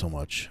love him so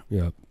much.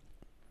 Yeah.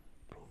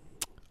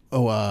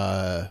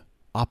 Oh,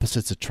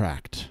 Opposites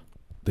Attract.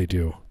 They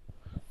do.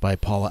 By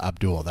Paula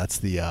Abdul. That's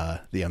the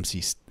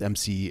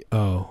MC.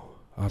 Oh,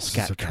 Opposites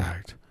Scat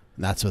Attract. Cat.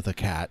 And that's with a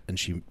cat, and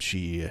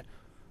she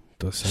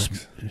does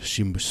sex.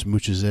 She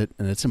smooches it,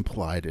 and it's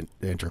implied in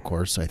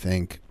intercourse. I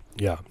think.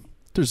 Yeah.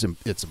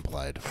 It's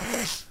implied.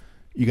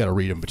 You got to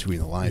read them between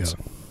the lines.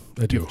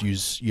 Yeah, I do.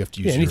 You have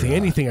to use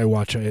anything I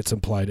watch. It's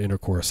implied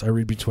intercourse. I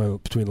read between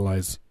the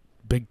lines,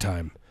 big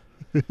time.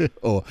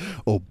 oh,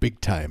 big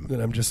time.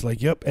 And I'm just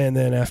like, yep. And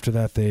then after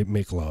that, they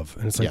make love,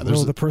 and it's like,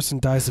 no, the person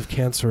dies of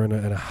cancer in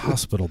a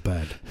hospital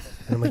bed.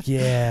 And I'm like,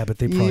 yeah, but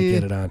they probably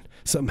get it on.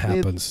 Something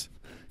happens.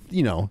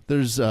 You know,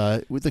 there's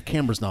with the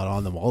camera's not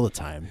on them all the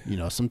time. You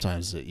know,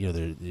 sometimes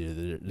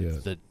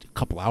the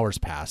couple hours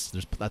pass.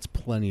 That's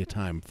plenty of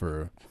time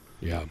for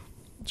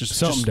just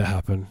something to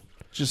happen.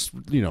 Just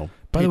you know.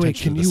 By the way,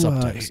 can you?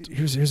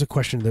 Here's a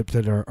question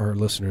that our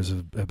listeners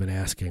have been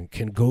asking: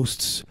 can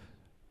ghosts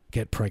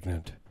get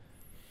pregnant?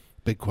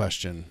 Big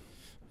question.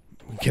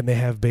 Can they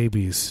have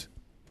babies?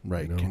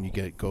 Right. You know?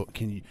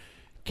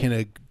 Can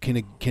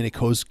a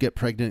ghost get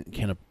pregnant?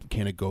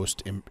 Can a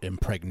ghost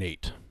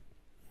impregnate?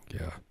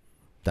 Yeah.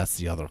 That's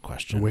the other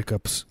question. I wake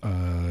up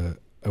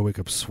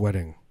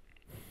sweating.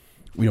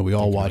 You know, we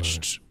all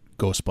watched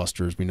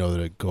Ghostbusters. We know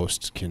that a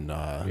ghost can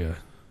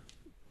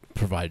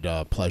provide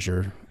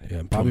pleasure.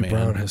 Yeah, Bobby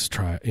Brown has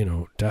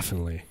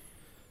definitely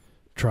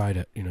tried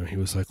it. You know, he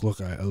was like, "Look,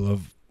 I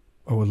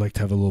would like to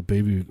have a little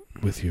baby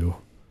with you."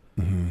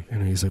 Mm-hmm.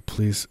 And he's like,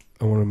 "Please,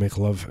 I want to make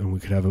love, and we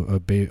could have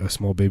a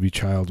small baby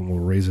child, and we'll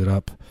raise it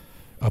up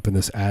in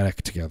this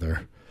attic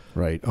together."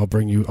 Right. I'll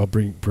bring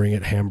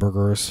it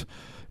hamburgers.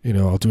 You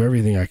know, I'll do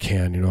everything I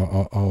can. You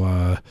know,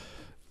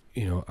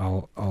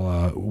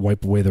 I'll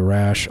wipe away the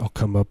rash. I'll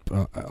come up.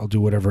 I'll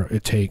do whatever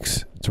it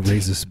takes to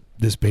raise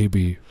this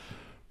baby.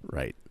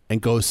 Right.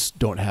 And ghosts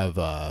don't have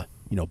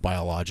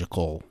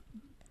biological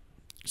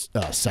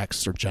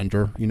sex or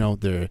gender. You know,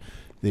 they're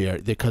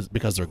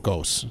because they're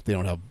ghosts.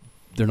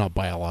 They're not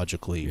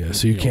biologically. Yeah.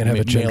 So you can't have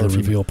a gender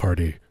reveal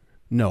party.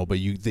 No, but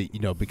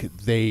because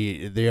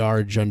they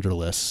are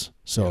genderless.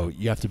 So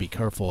you have to be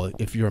careful.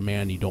 If you're a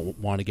man, you don't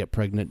want to get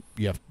pregnant.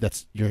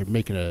 You're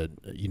making a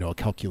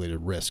calculated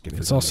risk.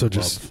 It's also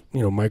just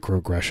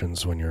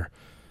microaggressions when you're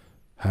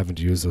having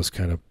to use those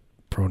kind of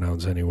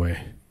pronouns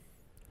anyway.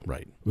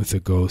 Right. With a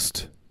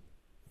ghost,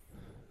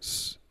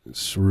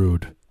 it's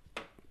rude.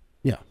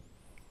 Yeah,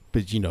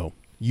 but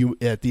you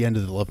at the end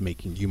of the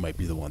lovemaking, you might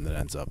be the one that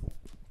ends up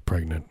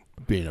pregnant,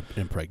 being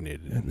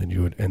impregnated,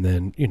 and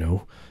then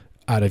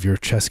out of your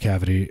chest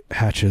cavity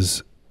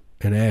hatches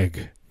an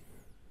egg.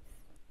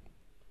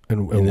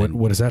 And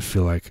what does that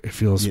feel like? It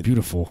feels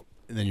beautiful.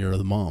 And then you're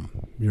the mom.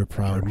 You're a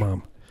proud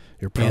mom.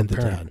 You're a proud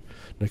parent. Dad.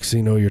 Next thing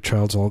you know, your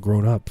child's all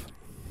grown up.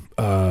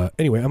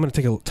 Anyway, I'm going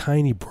to take a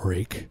tiny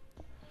break.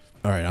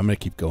 All right, I'm going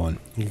to keep going.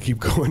 You can keep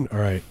going? All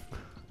right.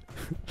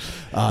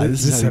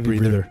 This is Heavy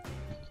Breather.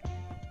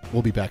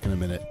 We'll be back in a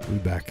minute. We'll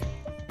be back.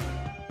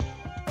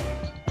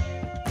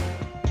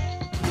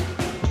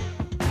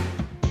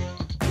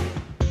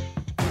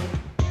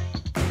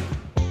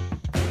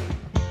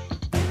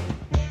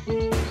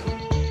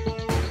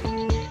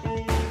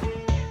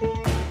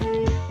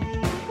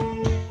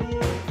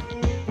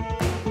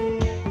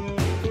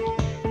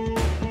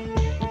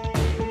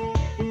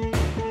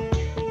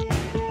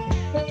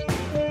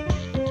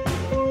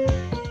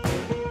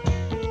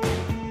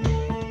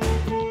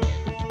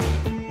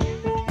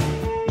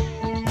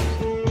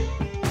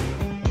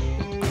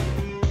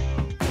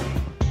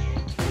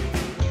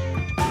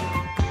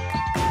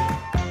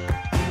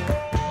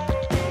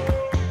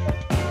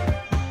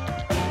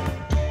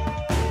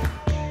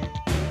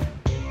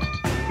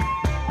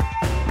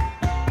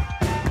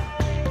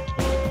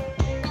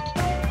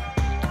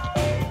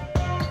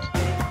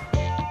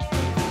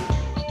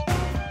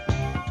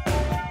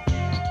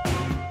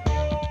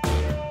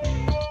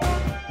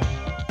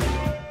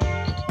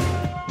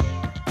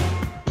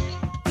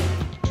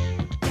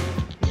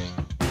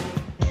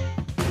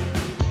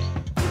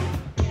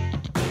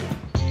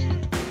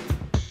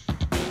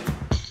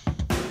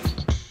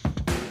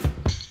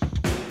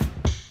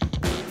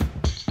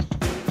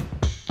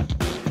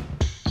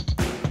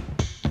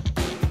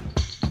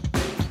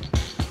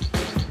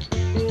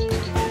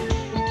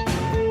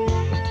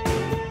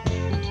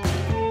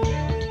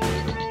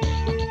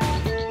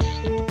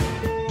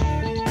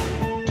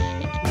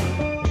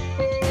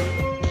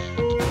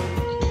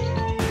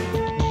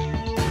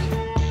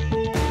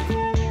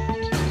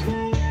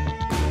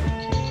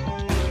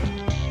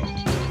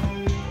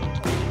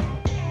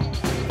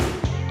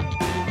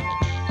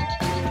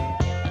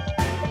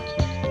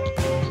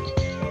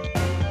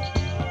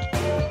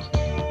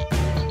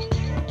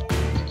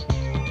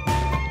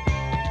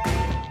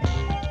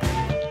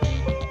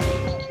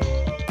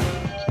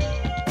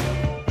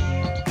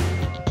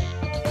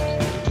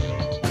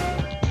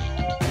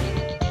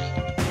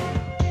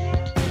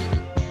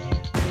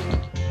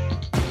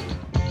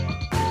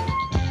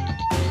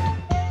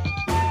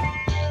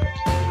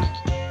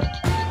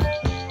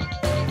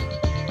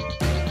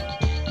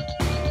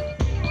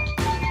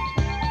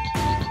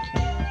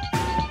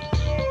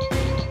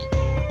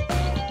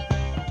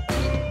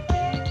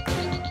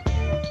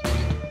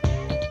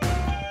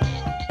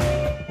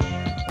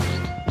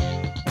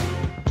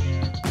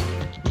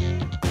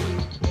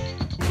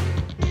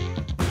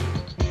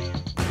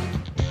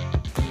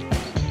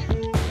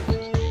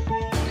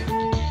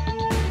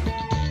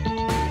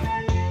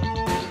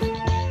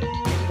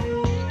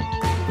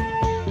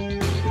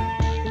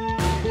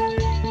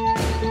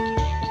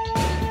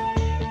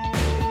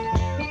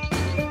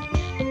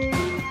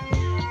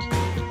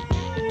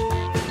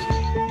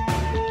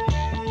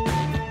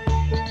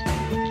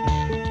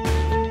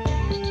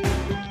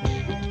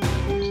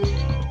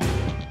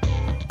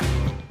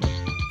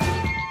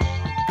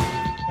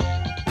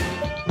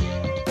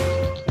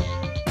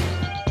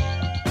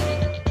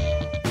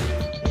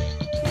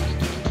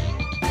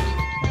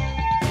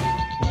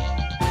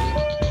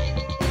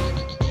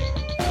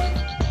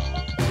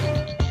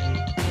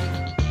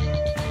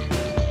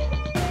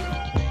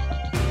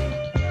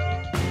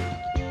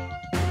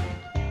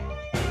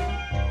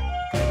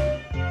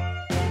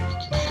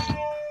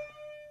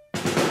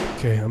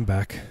 Okay, I'm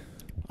back.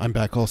 I'm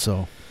back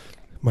also.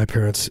 My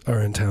parents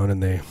are in town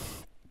and they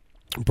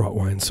brought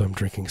wine, so I'm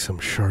drinking some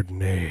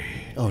Chardonnay.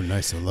 Oh,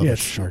 nice. I love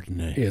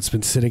Chardonnay. Yeah, it's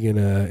been sitting in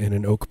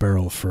an oak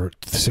barrel for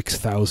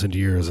 6,000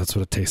 years. That's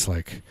what it tastes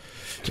like.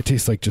 It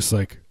tastes like just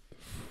like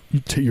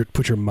you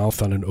put your mouth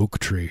on an oak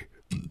tree.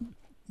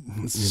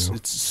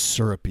 It's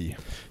syrupy.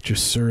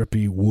 Just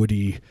syrupy,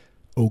 woody,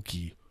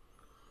 oaky.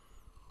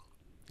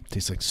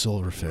 Tastes like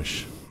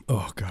silverfish.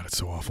 Oh, God, it's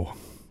so awful.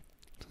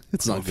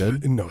 It's not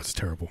good? No, it's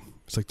terrible.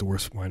 It's like the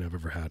worst wine I've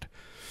ever had.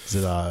 Is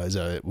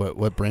it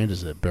what brand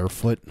is it?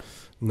 Barefoot?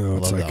 No,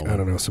 it's like, I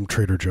don't know, some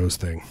Trader Joe's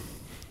thing.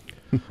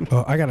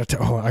 I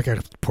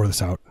gotta pour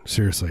this out.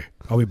 Seriously.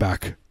 I'll be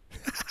back.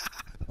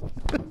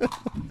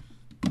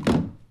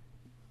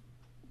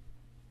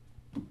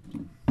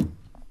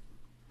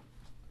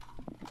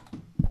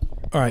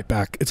 All right,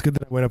 back. It's good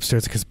that I went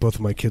upstairs because both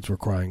of my kids were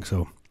crying,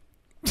 so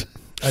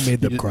I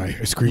made them cry.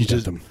 I screamed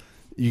at them.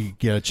 You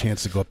get a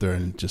chance to go up there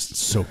and just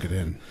soak it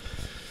in.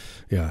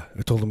 Yeah,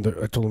 I told them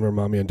their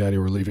mommy and daddy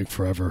were leaving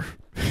forever.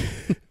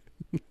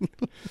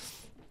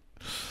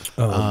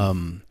 See,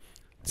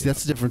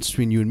 that's the difference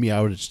between you and me.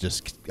 I would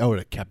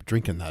have kept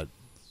drinking that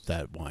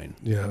wine.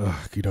 Yeah,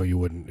 you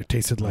wouldn't. It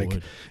tasted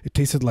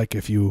like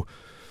if you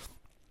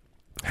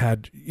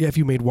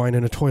made wine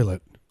in a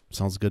toilet.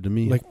 Sounds good to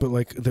me. But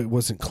that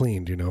wasn't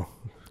cleaned,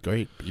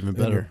 Great, even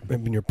better.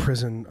 Your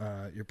prison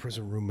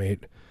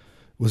roommate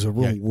was a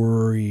real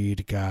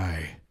worried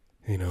guy,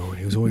 and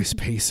he was always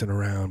pacing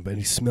around. But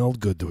he smelled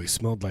good though. He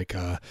smelled like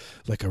a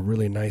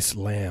really nice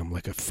lamb,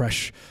 like a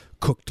fresh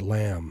cooked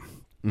lamb.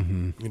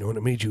 Mm-hmm. And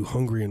it made you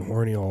hungry and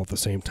horny all at the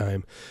same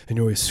time, and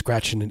you're always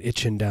scratching and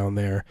itching down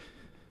there.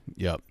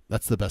 Yep,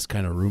 that's the best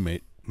kind of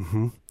roommate.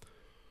 Mm-hmm.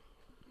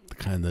 The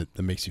kind that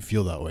makes you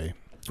feel that way.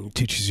 It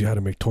teaches you how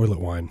to make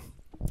toilet wine.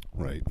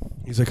 Right.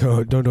 He's like,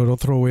 oh,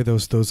 don't throw away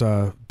those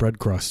bread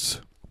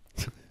crusts.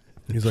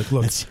 He's like,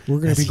 look, we're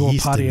going to be going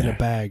potty in a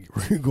bag.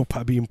 We're going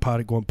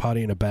to go going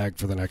potty in a bag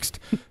for the next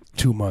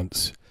 2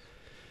 months.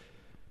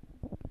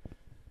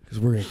 Because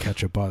we're going to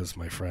catch a buzz,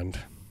 my friend.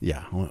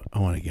 Yeah, I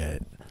want to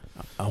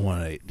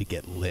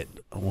get lit.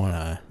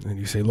 And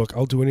you say, look,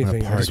 I'll do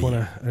anything. I just want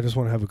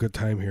to have a good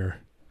time here.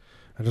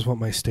 I just want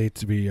my state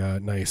to be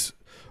nice.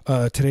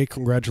 Today,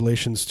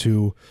 congratulations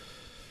to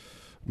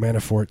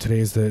Manafort. Today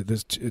is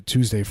this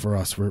Tuesday for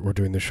us. We're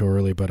doing the show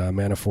early, but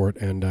Manafort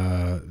and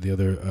the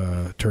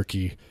other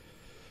Turkey,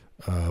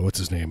 what's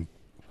his name?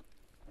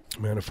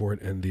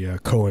 Manafort and the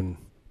Cohen.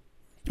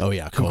 Oh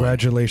yeah,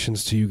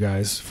 congratulations to you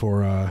guys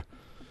for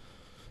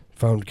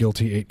found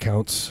guilty 8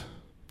 counts.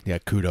 Yeah,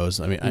 kudos.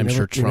 I mean, I'm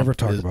sure Trump. We never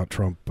talk about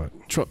Trump, but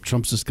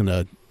Trump's just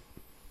gonna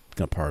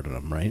pardon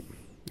him, right?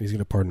 He's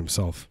gonna pardon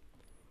himself.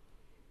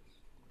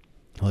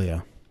 Oh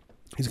yeah.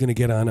 He's going to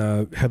get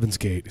on Heaven's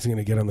Gate. He's going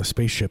to get on the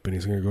spaceship, and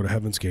he's going to go to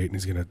Heaven's Gate, and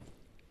he's going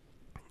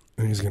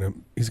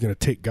to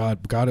take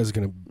God. God is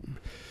going to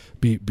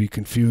be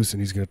confused, and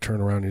he's going to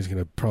turn around, and he's going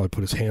to probably put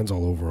his hands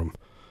all over him.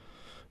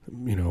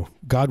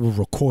 God will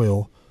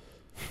recoil,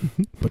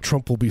 but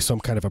Trump will be some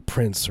kind of a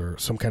prince or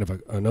some kind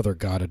of another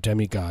god, a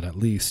demigod at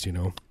least.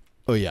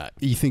 Oh yeah,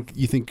 you think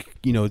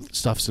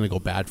stuff's going to go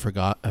bad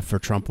for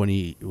Trump when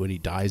he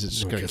dies? It's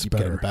just going to keep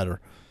getting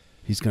better.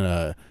 He's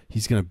gonna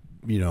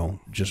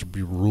just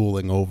be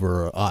ruling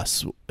over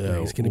us.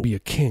 He's going to be a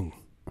king.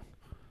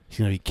 He's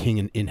going to be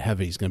king in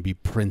heaven. He's going to be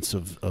prince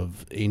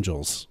of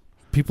angels.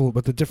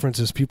 But the difference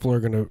is people are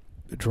going to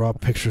draw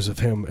pictures of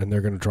him, and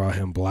they're going to draw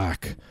him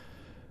black.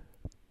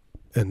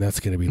 And that's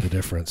going to be the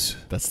difference.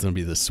 That's going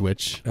to be the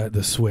switch?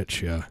 The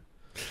switch, yeah.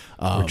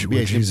 Where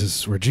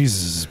Jesus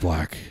is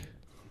black.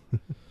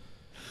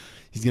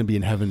 He's going to be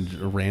in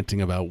heaven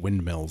ranting about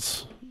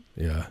windmills.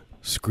 Yeah,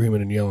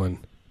 screaming and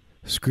yelling.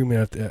 Screaming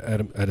at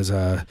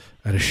a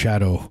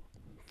shadow.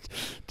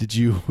 Did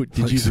you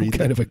read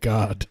kind of a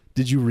god?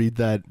 Did you read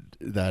that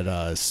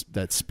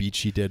speech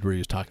he did where he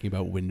was talking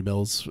about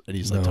windmills, and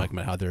he's like talking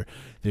about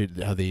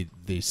how they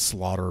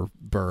slaughter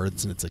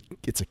birds, and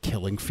it's a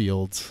killing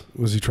field.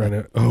 Was he trying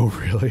to? Oh,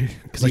 really?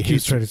 Because he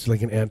was trying to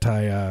like an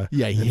anti.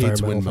 He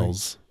hates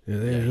windmills. Yeah,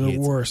 they're the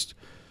worst.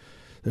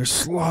 They're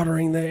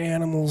slaughtering the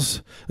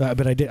animals.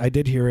 But I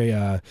did hear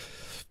a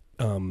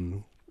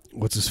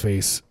what's his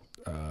face.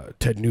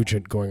 Ted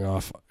Nugent going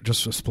off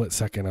just a split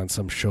second on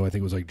some show. I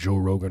think it was like Joe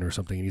Rogan or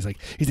something. And he's like,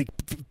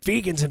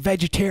 vegans and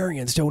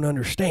vegetarians don't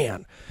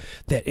understand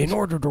that in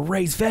order to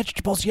raise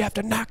vegetables, you have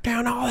to knock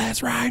down all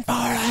this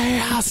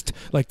rainforest.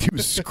 Like he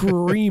was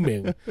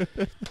screaming.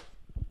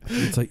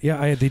 It's like,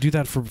 yeah, they do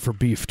that for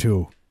beef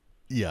too.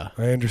 Yeah,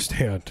 I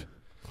understand.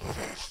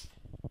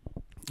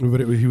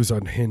 But he was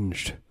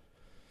unhinged.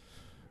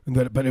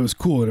 But it was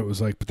cool, and it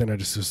was like. But then I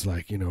just was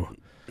like,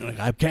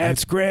 I can't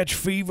scratch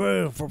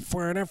fever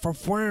for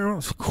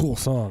it's a cool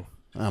song.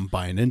 I'm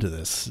buying into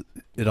this.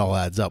 It all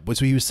adds up.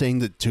 So he was saying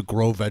that to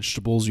grow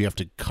vegetables, you have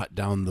to cut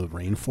down the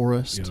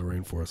rainforest. Yeah, the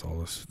rainforest,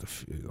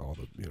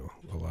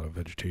 a lot of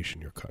vegetation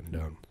you're cutting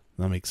down.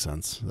 That makes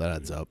sense. That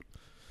adds up.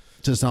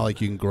 So it's not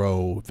like you can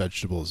grow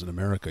vegetables in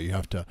America. You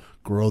have to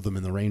grow them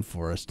in the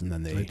rainforest, and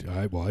then they.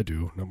 I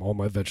do. All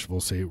my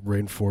vegetables say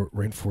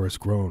rainforest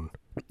grown.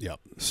 Yep.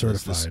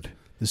 certified.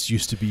 This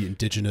used to be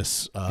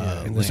indigenous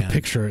and there's land. a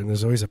picture, and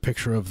there's always a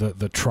picture of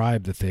the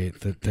tribe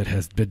that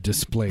has been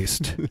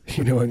displaced.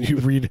 And you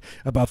read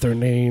about their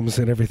names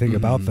and everything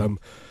about them.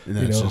 And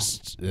then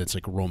it's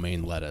like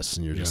romaine lettuce,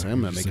 and you're just like,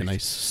 I'm gonna make a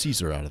nice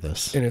Caesar out of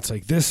this. And it's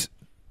like this,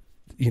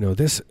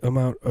 this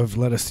amount of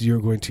lettuce you're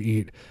going to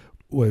eat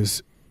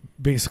was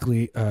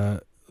basically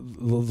the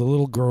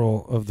little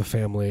girl of the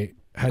family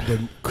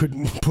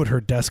couldn't put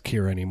her desk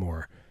here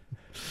anymore.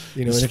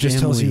 And it just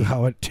tells you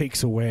how it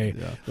takes away,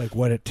 like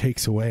what it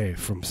takes away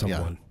from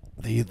someone.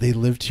 Yeah. They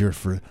lived here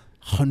for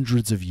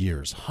hundreds of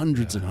years, and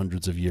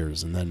hundreds of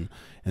years, and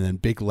then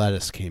Big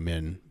Lettuce came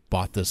in,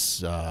 bought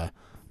the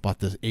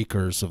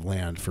acres of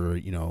land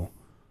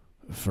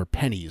for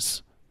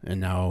pennies, and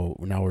now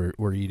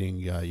we're eating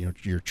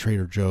your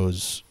Trader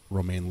Joe's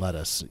romaine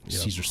lettuce,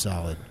 Caesar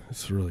salad.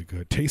 It's really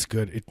good. Tastes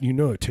good. It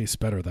tastes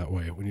better that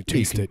way. When you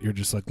taste it, you're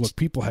just like, look,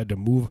 people had to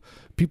move.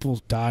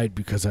 People died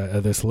because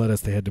of this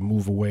lettuce. They had to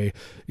move away,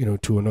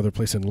 to another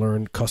place and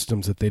learn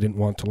customs that they didn't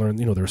want to learn.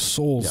 Their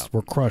souls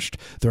were crushed.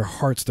 Their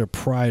hearts, their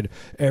pride,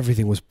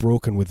 everything was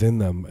broken within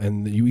them.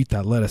 And you eat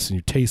that lettuce and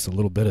you taste a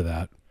little bit of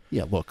that.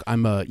 Yeah, look,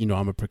 I'm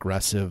a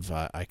progressive.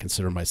 I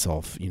consider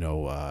myself,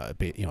 a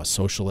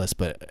socialist,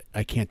 but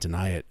I can't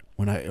deny it.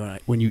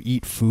 When you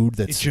eat food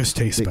it just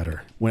tastes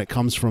better. When it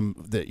comes from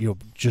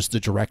just the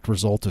direct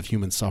result of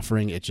human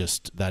suffering, that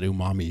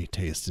umami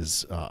taste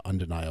is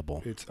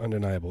undeniable. It's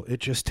undeniable. It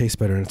just tastes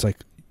better, and it's like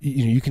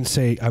you can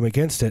say I'm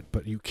against it,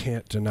 but you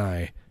can't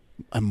deny.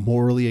 I'm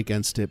morally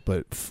against it,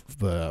 but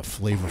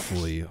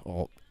flavorfully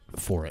all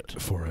for it.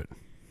 For it,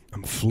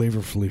 I'm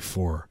flavorfully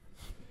for.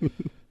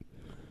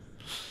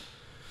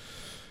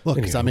 Look,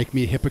 does that make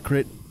me a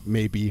hypocrite?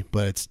 Maybe,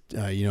 but it's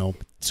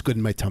it's good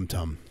in my tum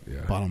tum.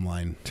 Yeah. Bottom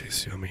line,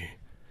 tastes yummy.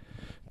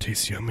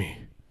 Tastes yummy.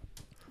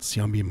 It's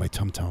yummy in my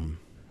tum tum.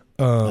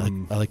 I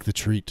like the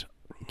treat.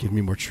 Give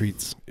me more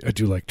treats. I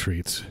do like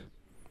treats.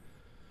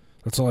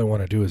 That's all I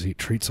want to do is eat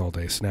treats all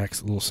day.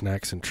 Little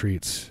snacks and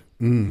treats.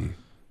 I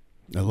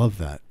love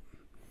that.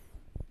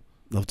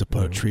 Love to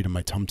put a treat in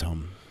my tum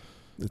tum.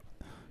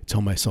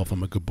 Tell myself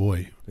I'm a good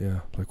boy.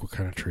 Yeah, like what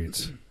kind of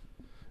treats?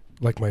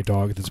 Like my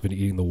dog that's been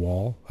eating the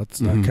wall. That's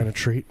that kind of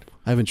treat.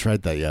 I haven't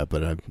tried that yet,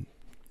 but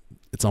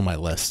it's on my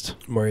list.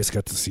 Marius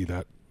got to see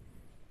that.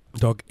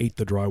 Dog ate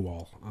the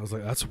drywall. I was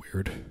like, that's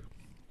weird.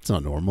 It's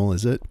not normal,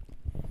 is it?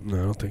 No,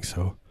 I don't think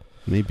so.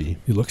 Maybe.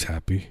 He looks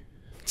happy.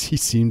 He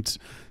seemed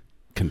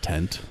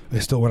content.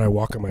 When I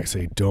walk him, I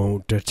say,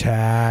 don't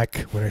attack.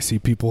 When I see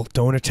people,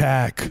 don't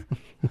attack.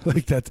 I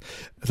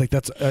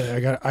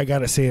got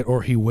to say it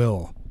or he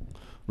will.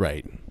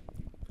 Right.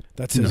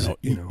 That's his,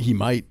 he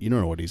might. You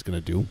don't know what he's going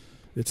to do.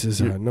 It's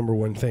his number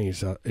one thing.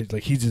 He's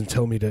he didn't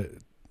tell me to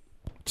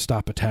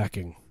stop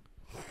attacking.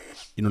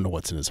 You don't know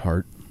what's in his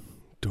heart.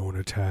 Don't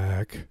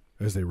attack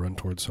as they run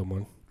towards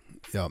someone.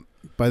 Yeah.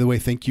 By the way,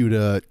 thank you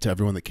to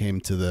everyone that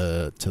came to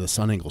the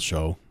Sun Angle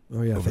show.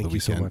 Oh yeah, thank you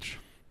so much.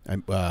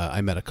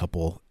 I met a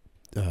couple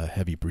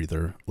heavy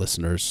breather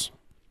listeners,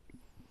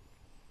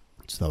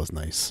 so that was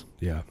nice.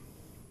 Yeah.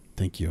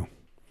 Thank you.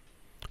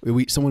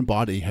 Someone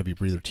bought a heavy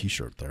breather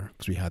T-shirt there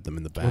because we had them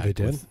in the bag. Oh, they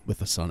did? With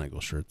the Sun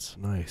Angle shirts.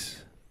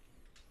 Nice.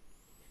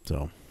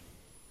 So,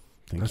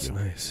 thank you. That's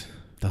nice.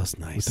 That was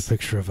nice. With the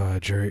picture of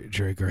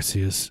Jerry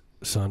Garcia's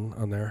son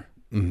on there.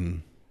 Mm-hmm.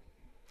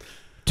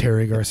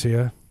 Terry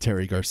Garcia.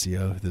 Terry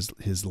Garcia,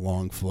 his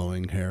long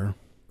flowing hair.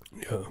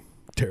 Yeah.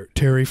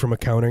 Terry from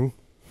accounting.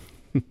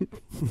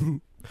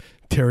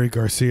 Terry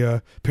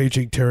Garcia.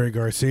 Paging Terry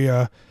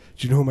Garcia.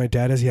 Do you know who my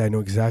dad is? Yeah, I know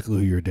exactly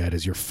who your dad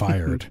is. You're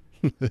fired.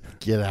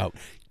 Get out.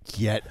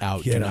 Get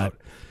out. Get out.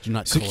 Do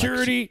not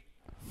security.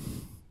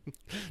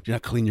 Do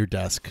not clean your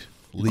desk.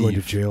 Leave. You're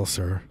going to jail,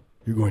 sir.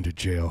 You're going to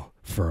jail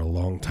for a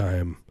long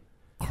time.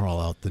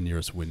 Crawl out the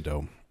nearest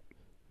window.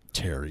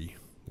 Terry.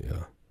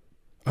 Yeah.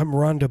 I'm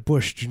Rhonda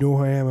Bush. Do you know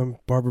who I am? I'm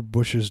Barbara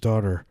Bush's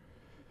daughter.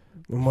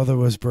 My mother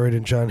was buried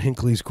in John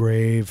Hinckley's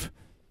grave.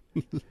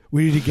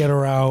 We need to get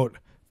her out.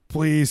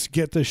 Please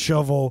get the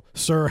shovel.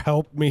 Sir,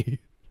 help me.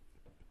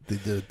 They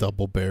did a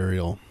double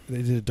burial.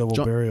 They did a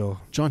double burial.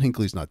 John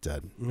Hinckley's not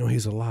dead. No,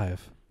 he's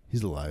alive.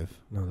 He's alive.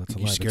 No, that's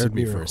alive. You scared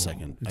me for a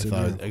second.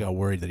 I got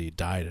worried that he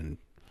died.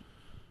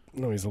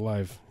 No, he's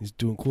alive. He's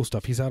doing cool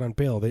stuff. He's out on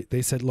bail.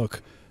 They said,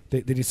 look,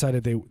 they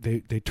decided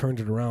they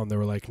turned it around. They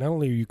were like, not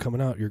only are you coming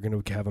out, you're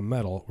going to have a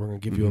medal. We're going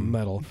to give you a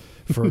medal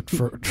for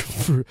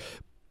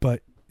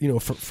but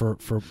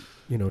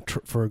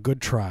for a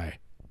good try.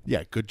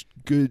 Yeah, good.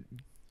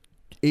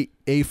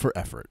 A for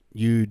effort.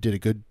 You did a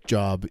good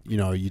job. You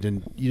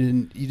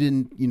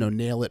didn't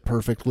nail it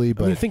perfectly.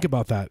 But think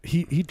about that.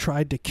 He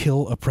tried to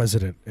kill a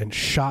president and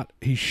shot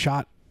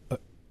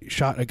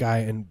a guy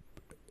and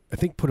I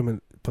think put him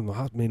in the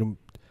hospital. Made him.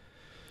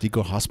 Did he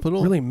go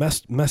hospital? Really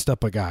messed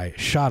up a guy.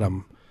 Shot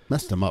him.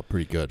 Messed him up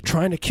pretty good.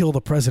 Trying to kill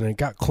the president.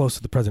 Got close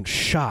to the president.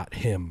 Shot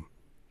him.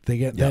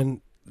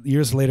 Then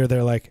years later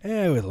they're like,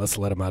 let's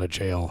let him out of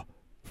jail.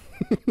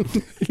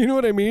 You know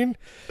what I mean?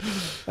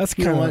 That's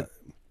kind of.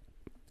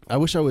 I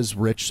wish I was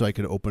rich so I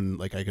could open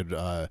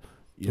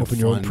open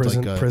your own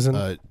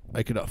prison.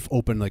 I could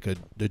open like a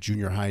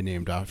junior high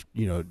named after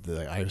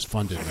I was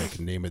funded. And I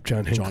could name it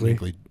John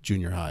Hinckley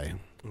Junior High.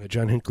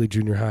 John Hinckley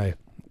Junior High.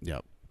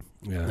 Yep.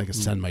 Yeah. I could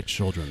send my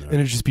children there. And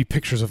it'd just be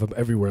pictures of him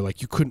everywhere.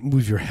 Like you couldn't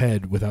move your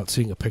head without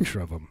seeing a picture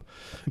of him.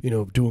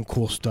 Doing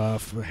cool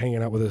stuff,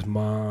 hanging out with his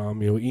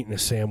mom. Eating a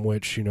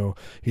sandwich.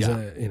 He's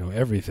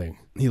everything.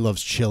 He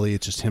loves chili.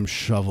 It's just him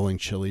shoveling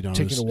chili down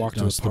taking a walk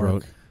to the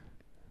park. Throat.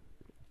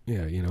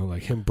 Yeah,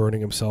 like him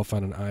burning himself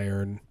on an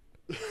iron.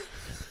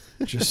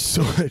 just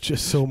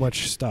so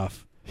much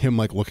stuff. Him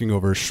like looking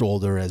over his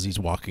shoulder as he's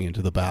walking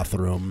into the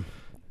bathroom.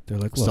 They're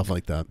like, stuff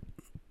like that.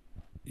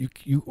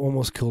 You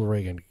almost killed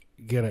Reagan.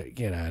 Get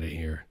out of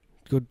here.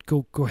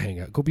 Go hang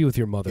out. Go be with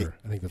your mother.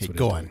 I think that's what.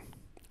 Go on.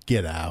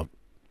 Get out.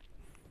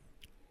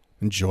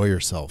 Enjoy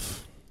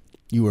yourself.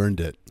 You earned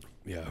it.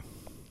 Yeah.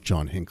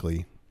 John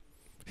Hinckley.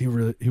 He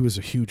was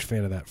a huge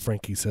fan of that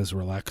Frankie Says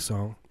Relax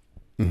song.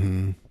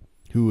 Mm-hmm.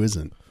 Who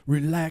isn't?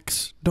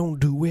 Relax, don't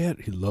do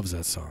it. He loves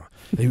that song.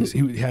 He was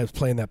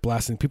playing that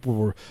blast, and people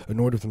were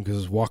annoyed with him because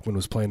his Walkman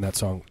was playing that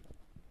song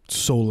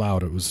so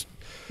loud. It was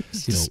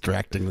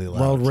distractingly loud.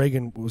 Ronald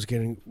Reagan was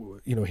getting,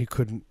 he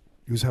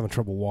was having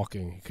trouble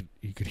walking.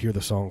 He could hear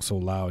the song so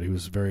loud. He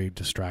was very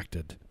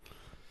distracted.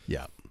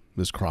 Yeah, he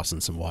was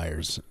crossing some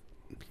wires.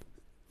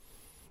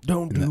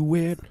 Don't do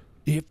it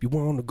if you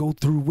want to go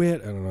through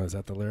it. I don't know. Is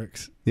that the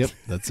lyrics? Yep,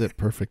 that's it.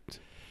 Perfect.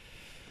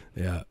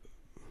 Yeah,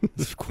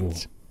 it's cool.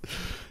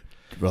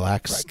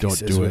 Relax, don't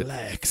do it.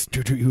 Relax.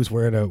 He was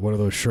wearing one of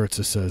those shirts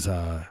that says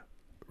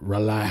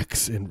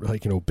relax, in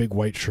big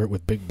white shirt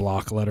with big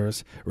block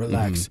letters.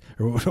 Relax.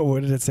 Mm-hmm. Or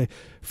what did it say?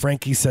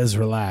 Frankie Says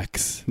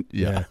Relax.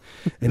 Yeah.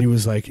 And he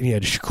was like, he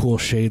had cool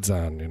shades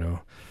on,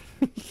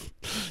 Yeah,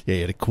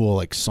 he had a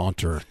cool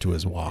saunter to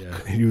his walk.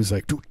 Yeah. He was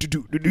like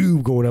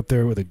going up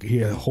there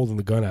holding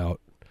the gun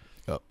out.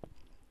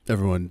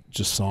 Everyone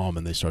just saw him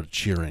and they started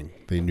cheering.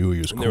 They knew he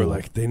was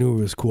cool. They knew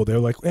he was cool. They were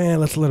like,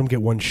 let's let him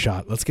get one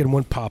shot. Let's get him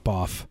one pop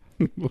off.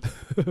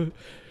 The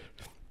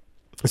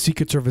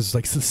Secret Service is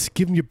like, let's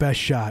give him your best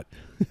shot.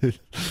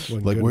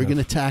 We're going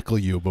to tackle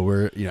you, but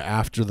we're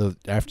after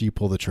you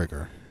pull the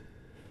trigger.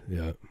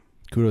 Yeah.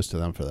 Kudos to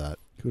them for that.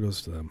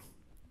 Kudos to them.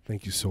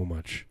 Thank you so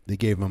much. They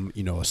gave him,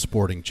 a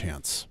sporting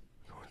chance.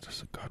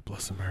 Just God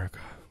bless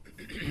America.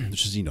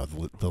 Which is,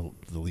 the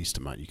least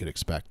amount you could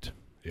expect.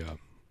 Yeah.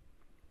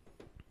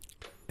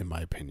 In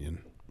my opinion.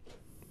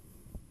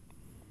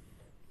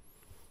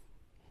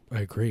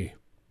 I agree.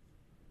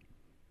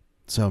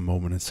 So a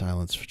moment of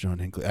silence for John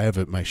Hinckley. I have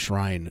at my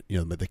shrine,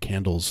 the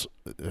candles,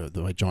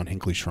 my John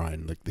Hinckley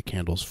shrine, the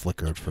candles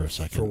flickered for a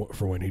second.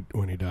 For when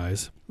he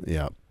dies.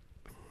 Yeah.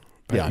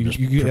 Yeah.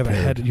 You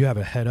have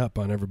a head up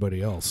on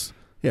everybody else.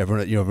 Yeah,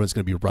 everyone's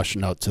going to be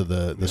rushing out to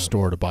the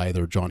store to buy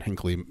their John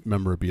Hinckley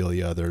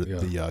memorabilia,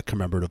 the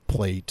commemorative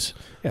plate.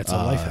 Yeah, it's a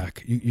life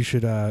hack. You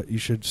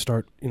should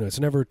start. It's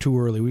never too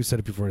early. We've said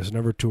it before. It's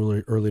never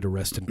too early to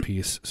rest in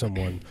peace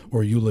someone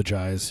or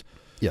eulogize.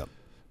 Yeah,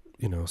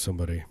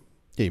 somebody.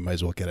 Yeah, you might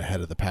as well get ahead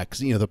of the pack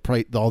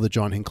because all the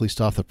John Hinckley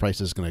stuff. The price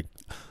is going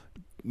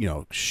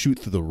to shoot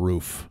through the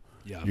roof.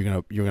 Yeah,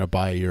 you're gonna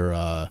buy your.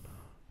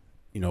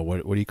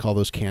 What do you call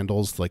those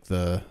candles? Like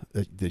that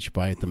you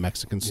buy at the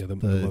Mexicans? Yeah, the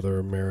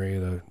Mother Mary,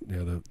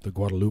 the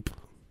Guadalupe.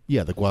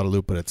 Yeah, the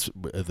Guadalupe, but it's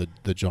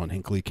the John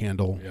Hinckley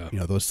candle.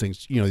 Yeah. Those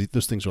things.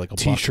 Those things are like a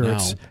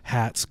T-shirts, buck now.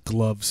 hats,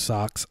 gloves,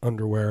 socks,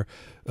 underwear,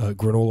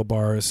 granola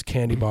bars,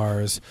 candy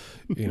bars.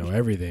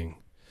 Everything.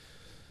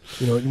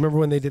 You remember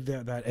when they did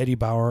that Eddie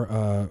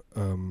Bauer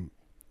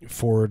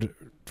Ford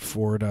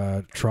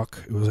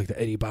truck? It was like the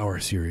Eddie Bauer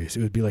series.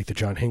 It would be like the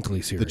John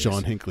Hinckley series. The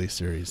John Hinckley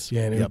series.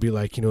 Yeah, and it would be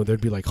like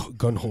there'd be like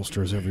gun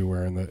holsters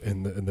everywhere in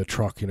the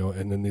truck,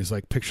 and then these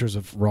like pictures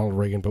of Ronald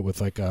Reagan, but with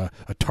like a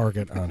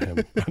target on him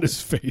on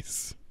his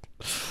face.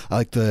 I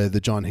like the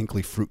John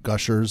Hinckley fruit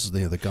gushers.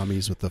 The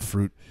gummies with the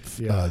fruit,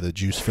 the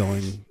juice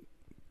filling.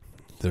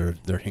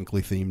 They're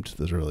Hinckley themed.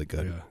 Those are really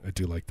good. Yeah, I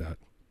do like that.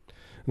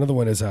 Another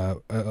one is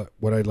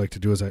what I'd like to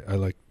do is I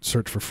like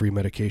search for free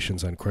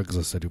medications on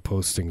Craigslist. I do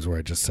postings where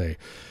I just say,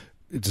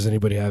 does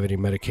anybody have any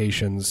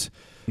medications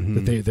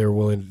that they're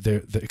willing,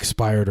 they're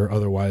expired or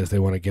otherwise they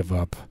want to give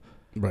up?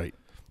 Right.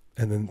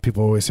 And then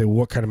people always say, well,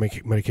 what kind of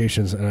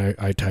medications? And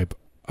I type,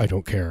 I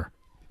don't care.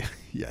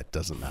 Yeah, it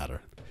doesn't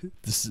matter.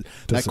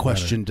 That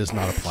question does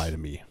not apply to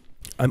me.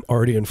 I'm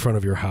already in front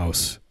of your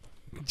house.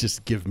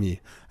 Just give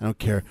me, I don't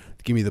care.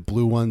 Give me the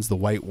blue ones, the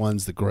white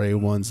ones, the gray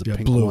ones, the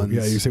pink ones.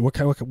 Yeah, you say, what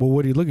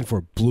are you looking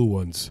for? Blue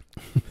ones.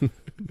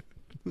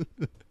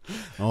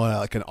 Oh,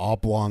 like an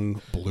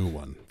oblong blue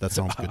one. That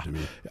sounds good to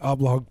me.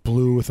 Oblong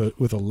blue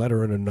with a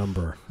letter and a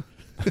number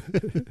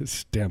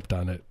stamped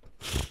on it.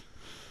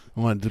 I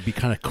want it to be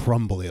kind of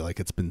crumbly, like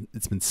it's been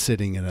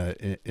sitting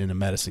in a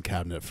medicine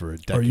cabinet for a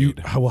decade.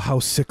 How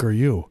sick are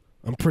you?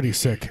 I'm pretty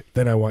sick.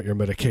 Then I want your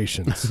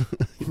medications.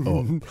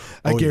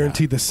 I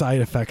guarantee the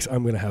side effects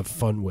I'm going to have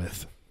fun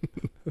with.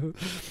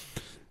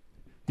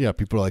 Yeah,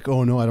 people are like,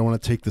 oh, no, I don't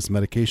want to take this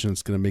medication.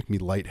 It's going to make me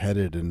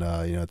lightheaded and,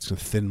 it's going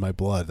to thin my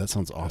blood. That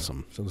sounds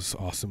awesome. Sounds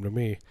awesome to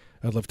me.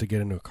 I'd love to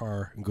get into a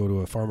car and go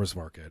to a farmer's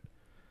market.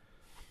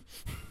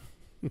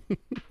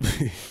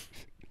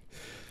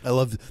 I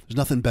love. There's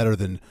nothing better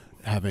than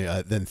having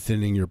than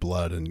thinning your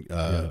blood and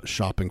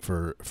shopping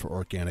for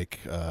organic,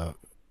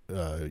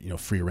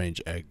 free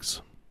range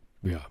eggs.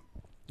 Yeah,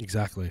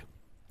 exactly.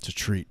 It's a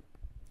treat.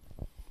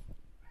 I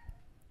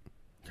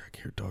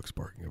can hear dogs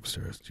barking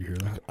upstairs. Did you hear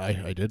that?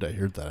 I did. I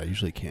heard that. I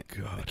usually can't.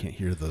 God. I can't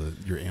hear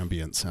your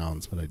ambient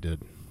sounds, but I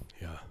did.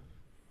 Yeah.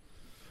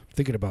 I'm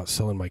thinking about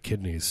selling my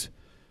kidneys.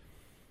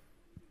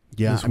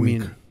 Yeah, I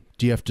mean,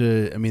 do you have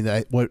to? I mean,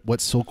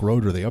 what Silk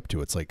Road are they up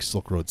to? It's like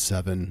Silk Road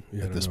 7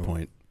 at this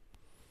point.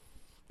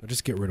 I'll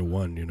just get rid of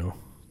one,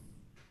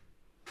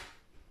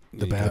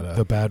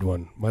 The bad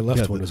one. My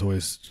left one is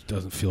always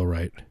doesn't feel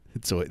right.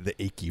 It's the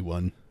achy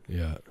one.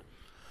 Yeah.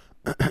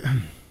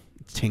 It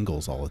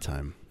tingles all the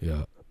time.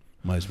 Yeah.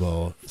 Might as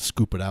well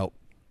scoop it out,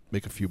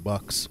 make a few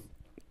bucks.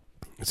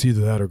 It's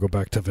either that or go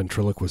back to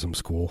ventriloquism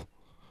school.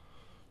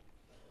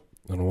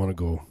 I don't want to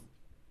go.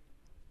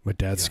 My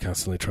dad's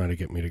constantly trying to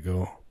get me to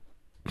go.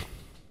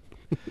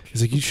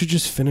 He's like, you should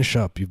just finish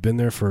up. You've been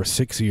there for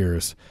 6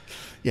 years.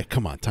 Yeah,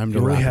 come on. Time to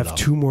wrap it up. You only have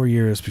 2 more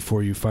years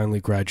before you finally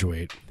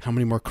graduate. How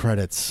many more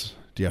credits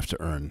do you have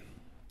to earn?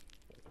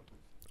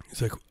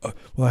 He's like,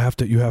 well,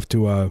 you have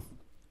to,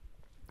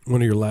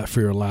 one of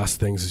your last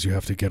things is you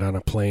have to get on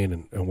a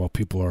plane and while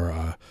people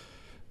are,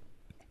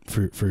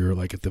 for your,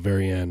 like at the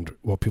very end,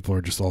 while people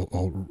are just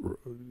all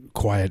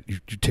quiet, you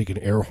take an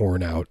air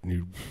horn out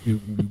and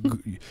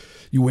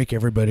you wake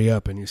everybody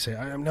up and you say,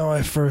 I am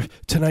now for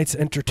tonight's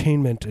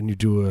entertainment, and you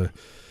do a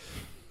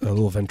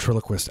little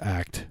ventriloquist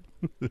act,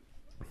 and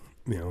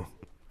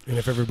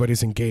if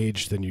everybody's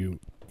engaged, then you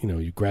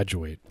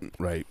graduate.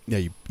 Right. Yeah.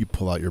 You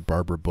pull out your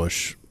Barbara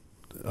Bush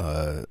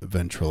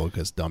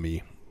ventriloquist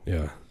dummy.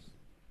 Yeah.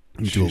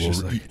 You do a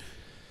little. Like,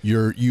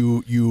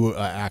 you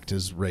act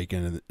as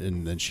Reagan,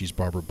 and then she's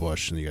Barbara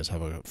Bush, and you guys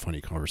have a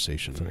funny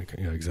conversation.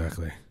 Yeah,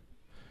 exactly.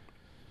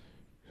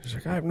 She's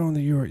like, I've known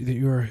that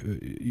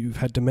you've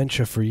had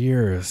dementia for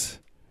years.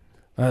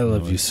 I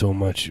love you so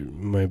much,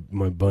 my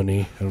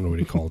bunny. I don't know what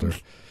he called her.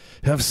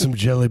 Have some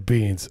jelly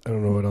beans. I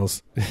don't know what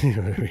else. You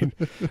know what I mean?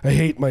 I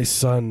hate my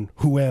son.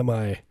 Who am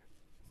I?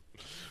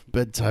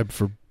 Bedtime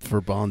for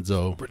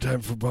Bonzo.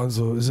 Bedtime for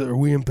Bonzo. Are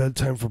we in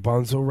bedtime for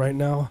Bonzo right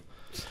now?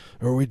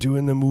 Are we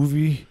doing the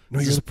movie?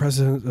 No, you're the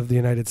president of the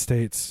United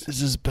States.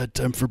 Is this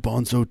bedtime for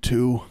Bonzo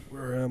too?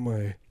 Where am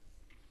I?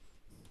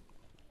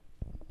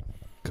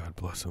 God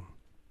bless him.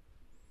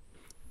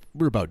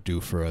 We're about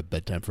due for a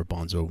bedtime for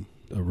Bonzo.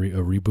 A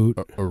reboot?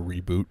 A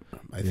reboot,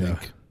 I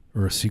think.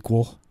 Or a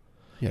sequel.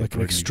 Yeah, like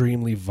an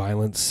extremely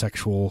violent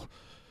sexual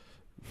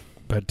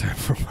bedtime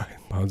for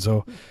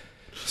Bonzo.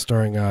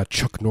 Starring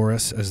Chuck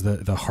Norris as the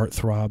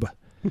heartthrob.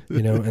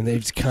 And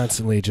they've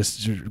constantly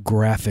just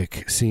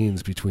graphic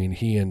scenes between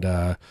he and,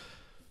 I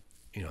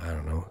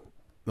don't know.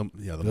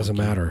 It doesn't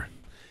matter.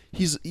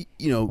 He's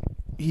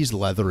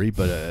leathery,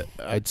 but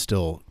I'd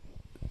still,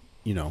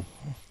 Yeah,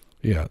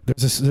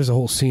 there's a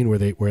whole scene where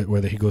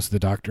he goes to the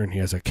doctor and he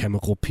has a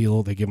chemical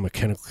peel. They give him a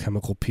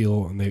chemical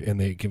peel and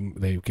they give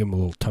him a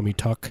little tummy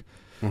tuck.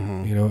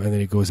 Mm-hmm. And then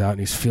he goes out and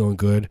he's feeling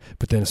good,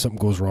 but then if something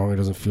goes wrong, it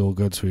doesn't feel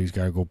good, so he's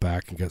got to go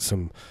back and get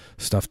some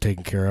stuff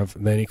taken care of.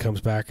 And then he comes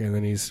back and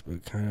then he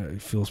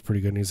feels pretty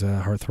good and he's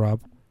a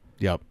heartthrob.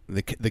 Yep.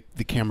 The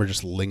camera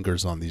just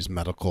lingers on these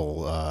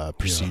medical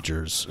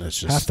procedures. Yeah. It's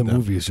just half the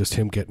movie is just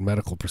him getting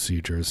medical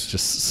procedures,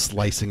 just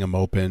slicing them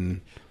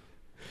open.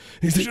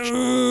 He's like,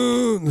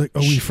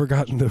 we've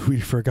forgotten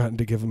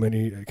to give him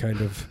any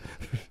kind of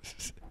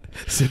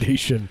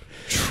sedation,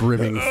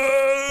 trimming.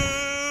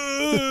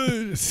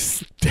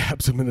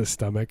 Stabs him in the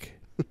stomach.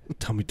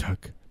 Tummy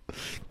tuck.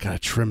 Gotta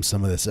trim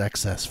some of this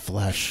excess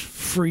flesh.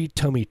 Free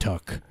tummy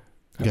tuck.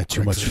 You got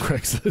too much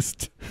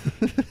Craigslist.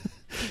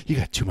 You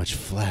got too much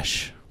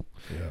flesh.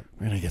 Yeah.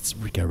 We're gonna get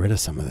rid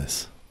of some of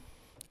this.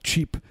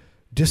 Cheap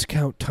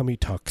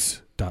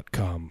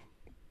discounttummytucks.com.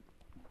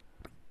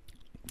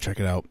 Check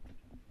it out.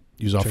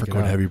 Use offer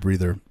code Heavy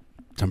Breather.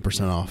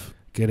 10% off.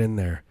 Get in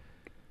there.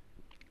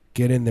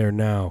 Get in there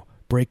now.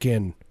 Break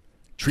in.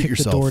 Treat Kick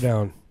yourself. the door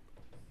down.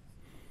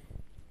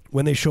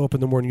 When they show up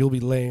in the morning, you'll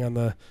be laying on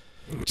the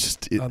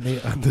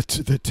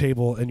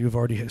table, and you've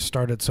already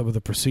started some of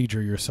the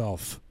procedure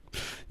yourself.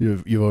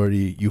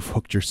 You've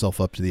hooked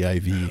yourself up to the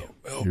IV.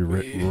 You're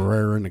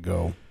raring to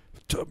go.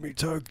 Tummy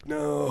tuck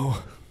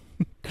now.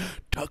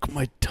 Tuck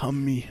my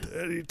tummy.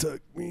 Daddy,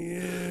 tuck me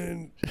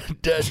in.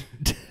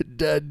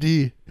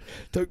 Daddy,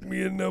 tuck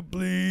me in now,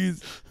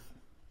 please.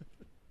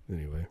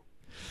 Anyway.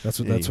 That's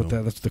what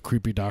the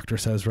creepy doctor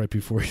says right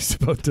before he's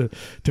about to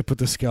put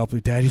the scalpel.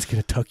 Daddy's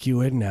gonna tuck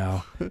you in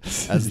now.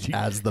 As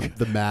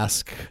the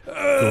mask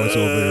goes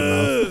over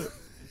your mouth.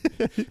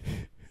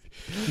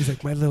 He's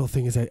like, my little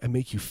thing is I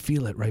make you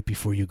feel it right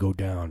before you go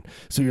down.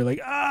 So you're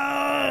like,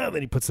 ah.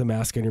 Then he puts the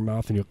mask in your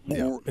mouth and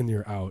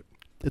you're out.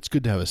 It's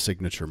good to have a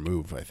signature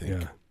move, I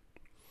think. Yeah.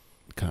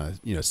 Kind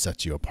of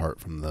sets you apart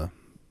from the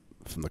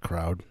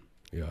crowd.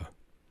 Yeah.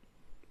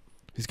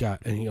 He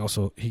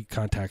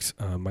contacts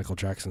Michael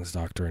Jackson's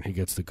doctor, and he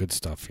gets the good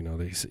stuff.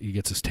 He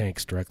gets his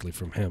tanks directly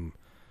from him.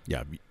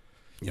 Yeah,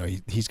 you know,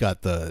 he's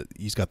got the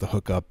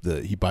hookup.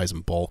 He buys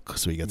in bulk,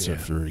 so he gets a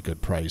very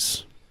good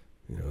price.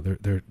 You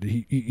know,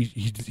 he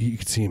you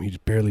can see him. He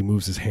barely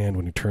moves his hand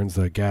when he turns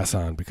the gas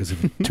on because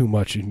if too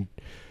much, you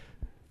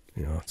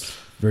know, it's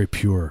very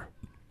pure.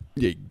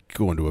 Yeah, you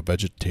go into a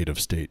vegetative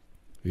state.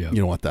 Yeah, you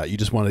don't want that. You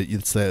just want to.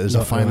 There's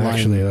a fine line.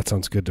 Actually, that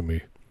sounds good to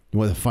me. You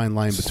want a fine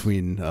line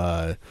between,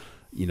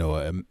 you know,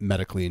 a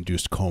medically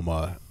induced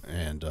coma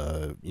and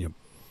you know,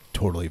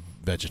 totally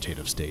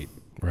vegetative state.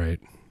 Right.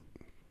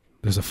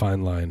 There's a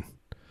fine line.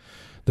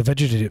 The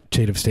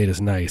vegetative state is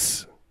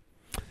nice.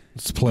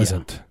 It's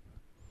pleasant.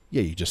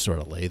 Yeah, you just sort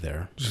of lay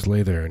there. Just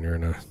lay there and you're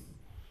in a,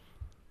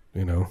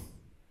 you know,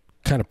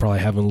 kind of probably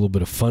having a little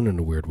bit of fun in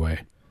a weird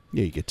way.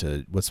 Yeah, you get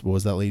to, what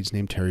was that lady's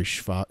name? Terry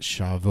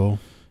Schiavo?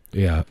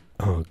 Yeah.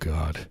 Oh,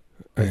 God.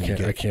 I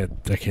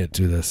can't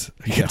do this.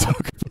 I can't talk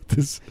about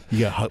this.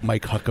 You got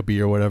Mike Huckabee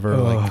or whatever.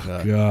 Oh,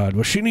 God.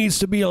 Well, she needs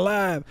to be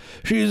alive.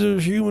 She's a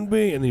human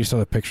being. And then you saw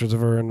the pictures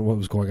of her and what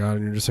was going on,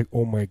 and you're just like,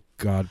 oh, my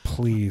God,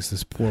 please,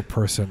 this poor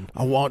person.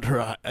 I want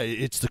her.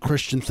 It's the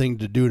Christian thing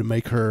to do to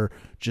make her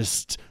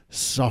just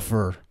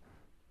suffer.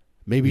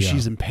 Maybe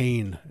she's in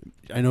pain.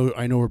 I know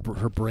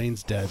her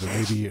brain's dead, but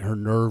maybe her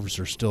nerves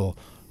are still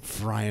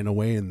frying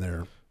away in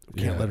there.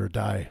 We can't let her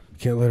die.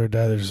 Can't let her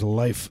die. There's a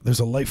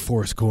life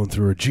force going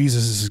through her.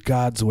 Jesus is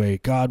God's way.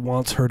 God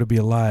wants her to be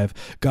alive.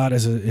 God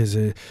is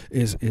a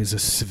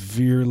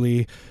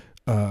severely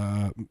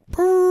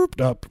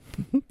burped up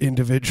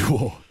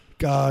individual.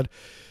 God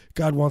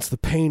wants the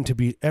pain to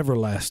be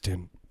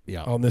everlasting.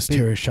 Yeah. On this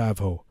Terry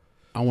Schiavo.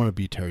 I want to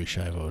be Terry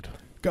Schiavo'd.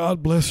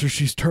 God bless her.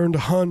 She's turned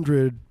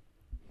 100.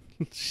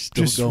 She's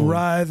still just going.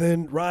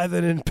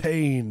 writhing in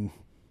pain.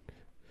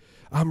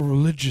 I'm a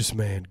religious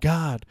man.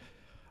 God.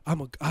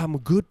 I'm a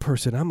good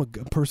person. I'm a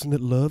person that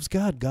loves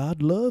God.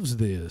 God loves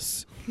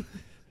this.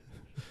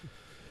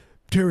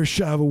 Terry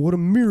Schiavo, what a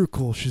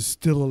miracle! She's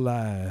still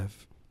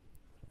alive.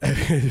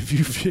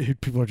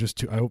 People are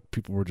just. I hope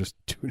people were just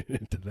tuning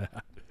into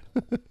that.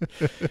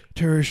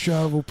 Terry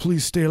Schiavo,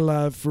 please stay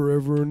alive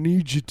forever. I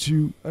need you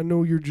to. I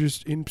know you're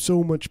just in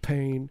so much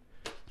pain.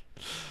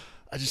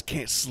 I just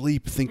can't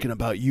sleep thinking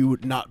about you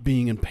not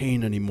being in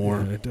pain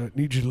anymore. Yeah, I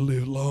need you to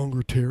live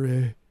longer,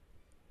 Terry.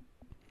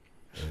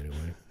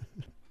 Anyway.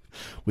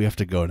 We have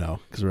to go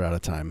now because we're out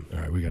of time. All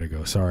right, we got to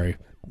go. Sorry.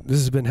 This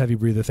has been Heavy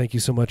Breather. Thank you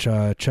so much.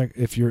 Check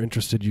if you're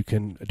interested. You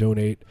can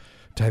donate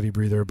to Heavy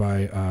Breather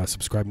by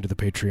subscribing to the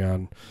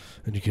Patreon,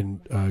 and you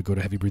can go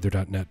to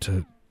heavybreather.net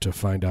to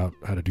find out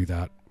how to do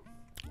that.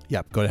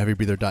 Yeah, go to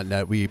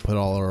heavybreather.net. We put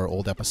all our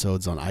old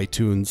episodes on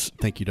iTunes.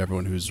 Thank you to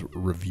everyone who's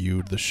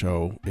reviewed the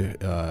show.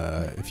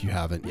 If you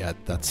haven't yet,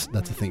 that's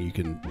a thing you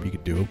can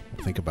do.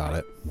 Think about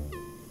it.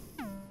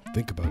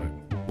 Think about it.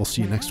 We'll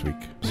see you next week.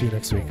 See you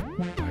next week.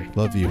 Bye.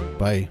 Love you.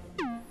 Bye.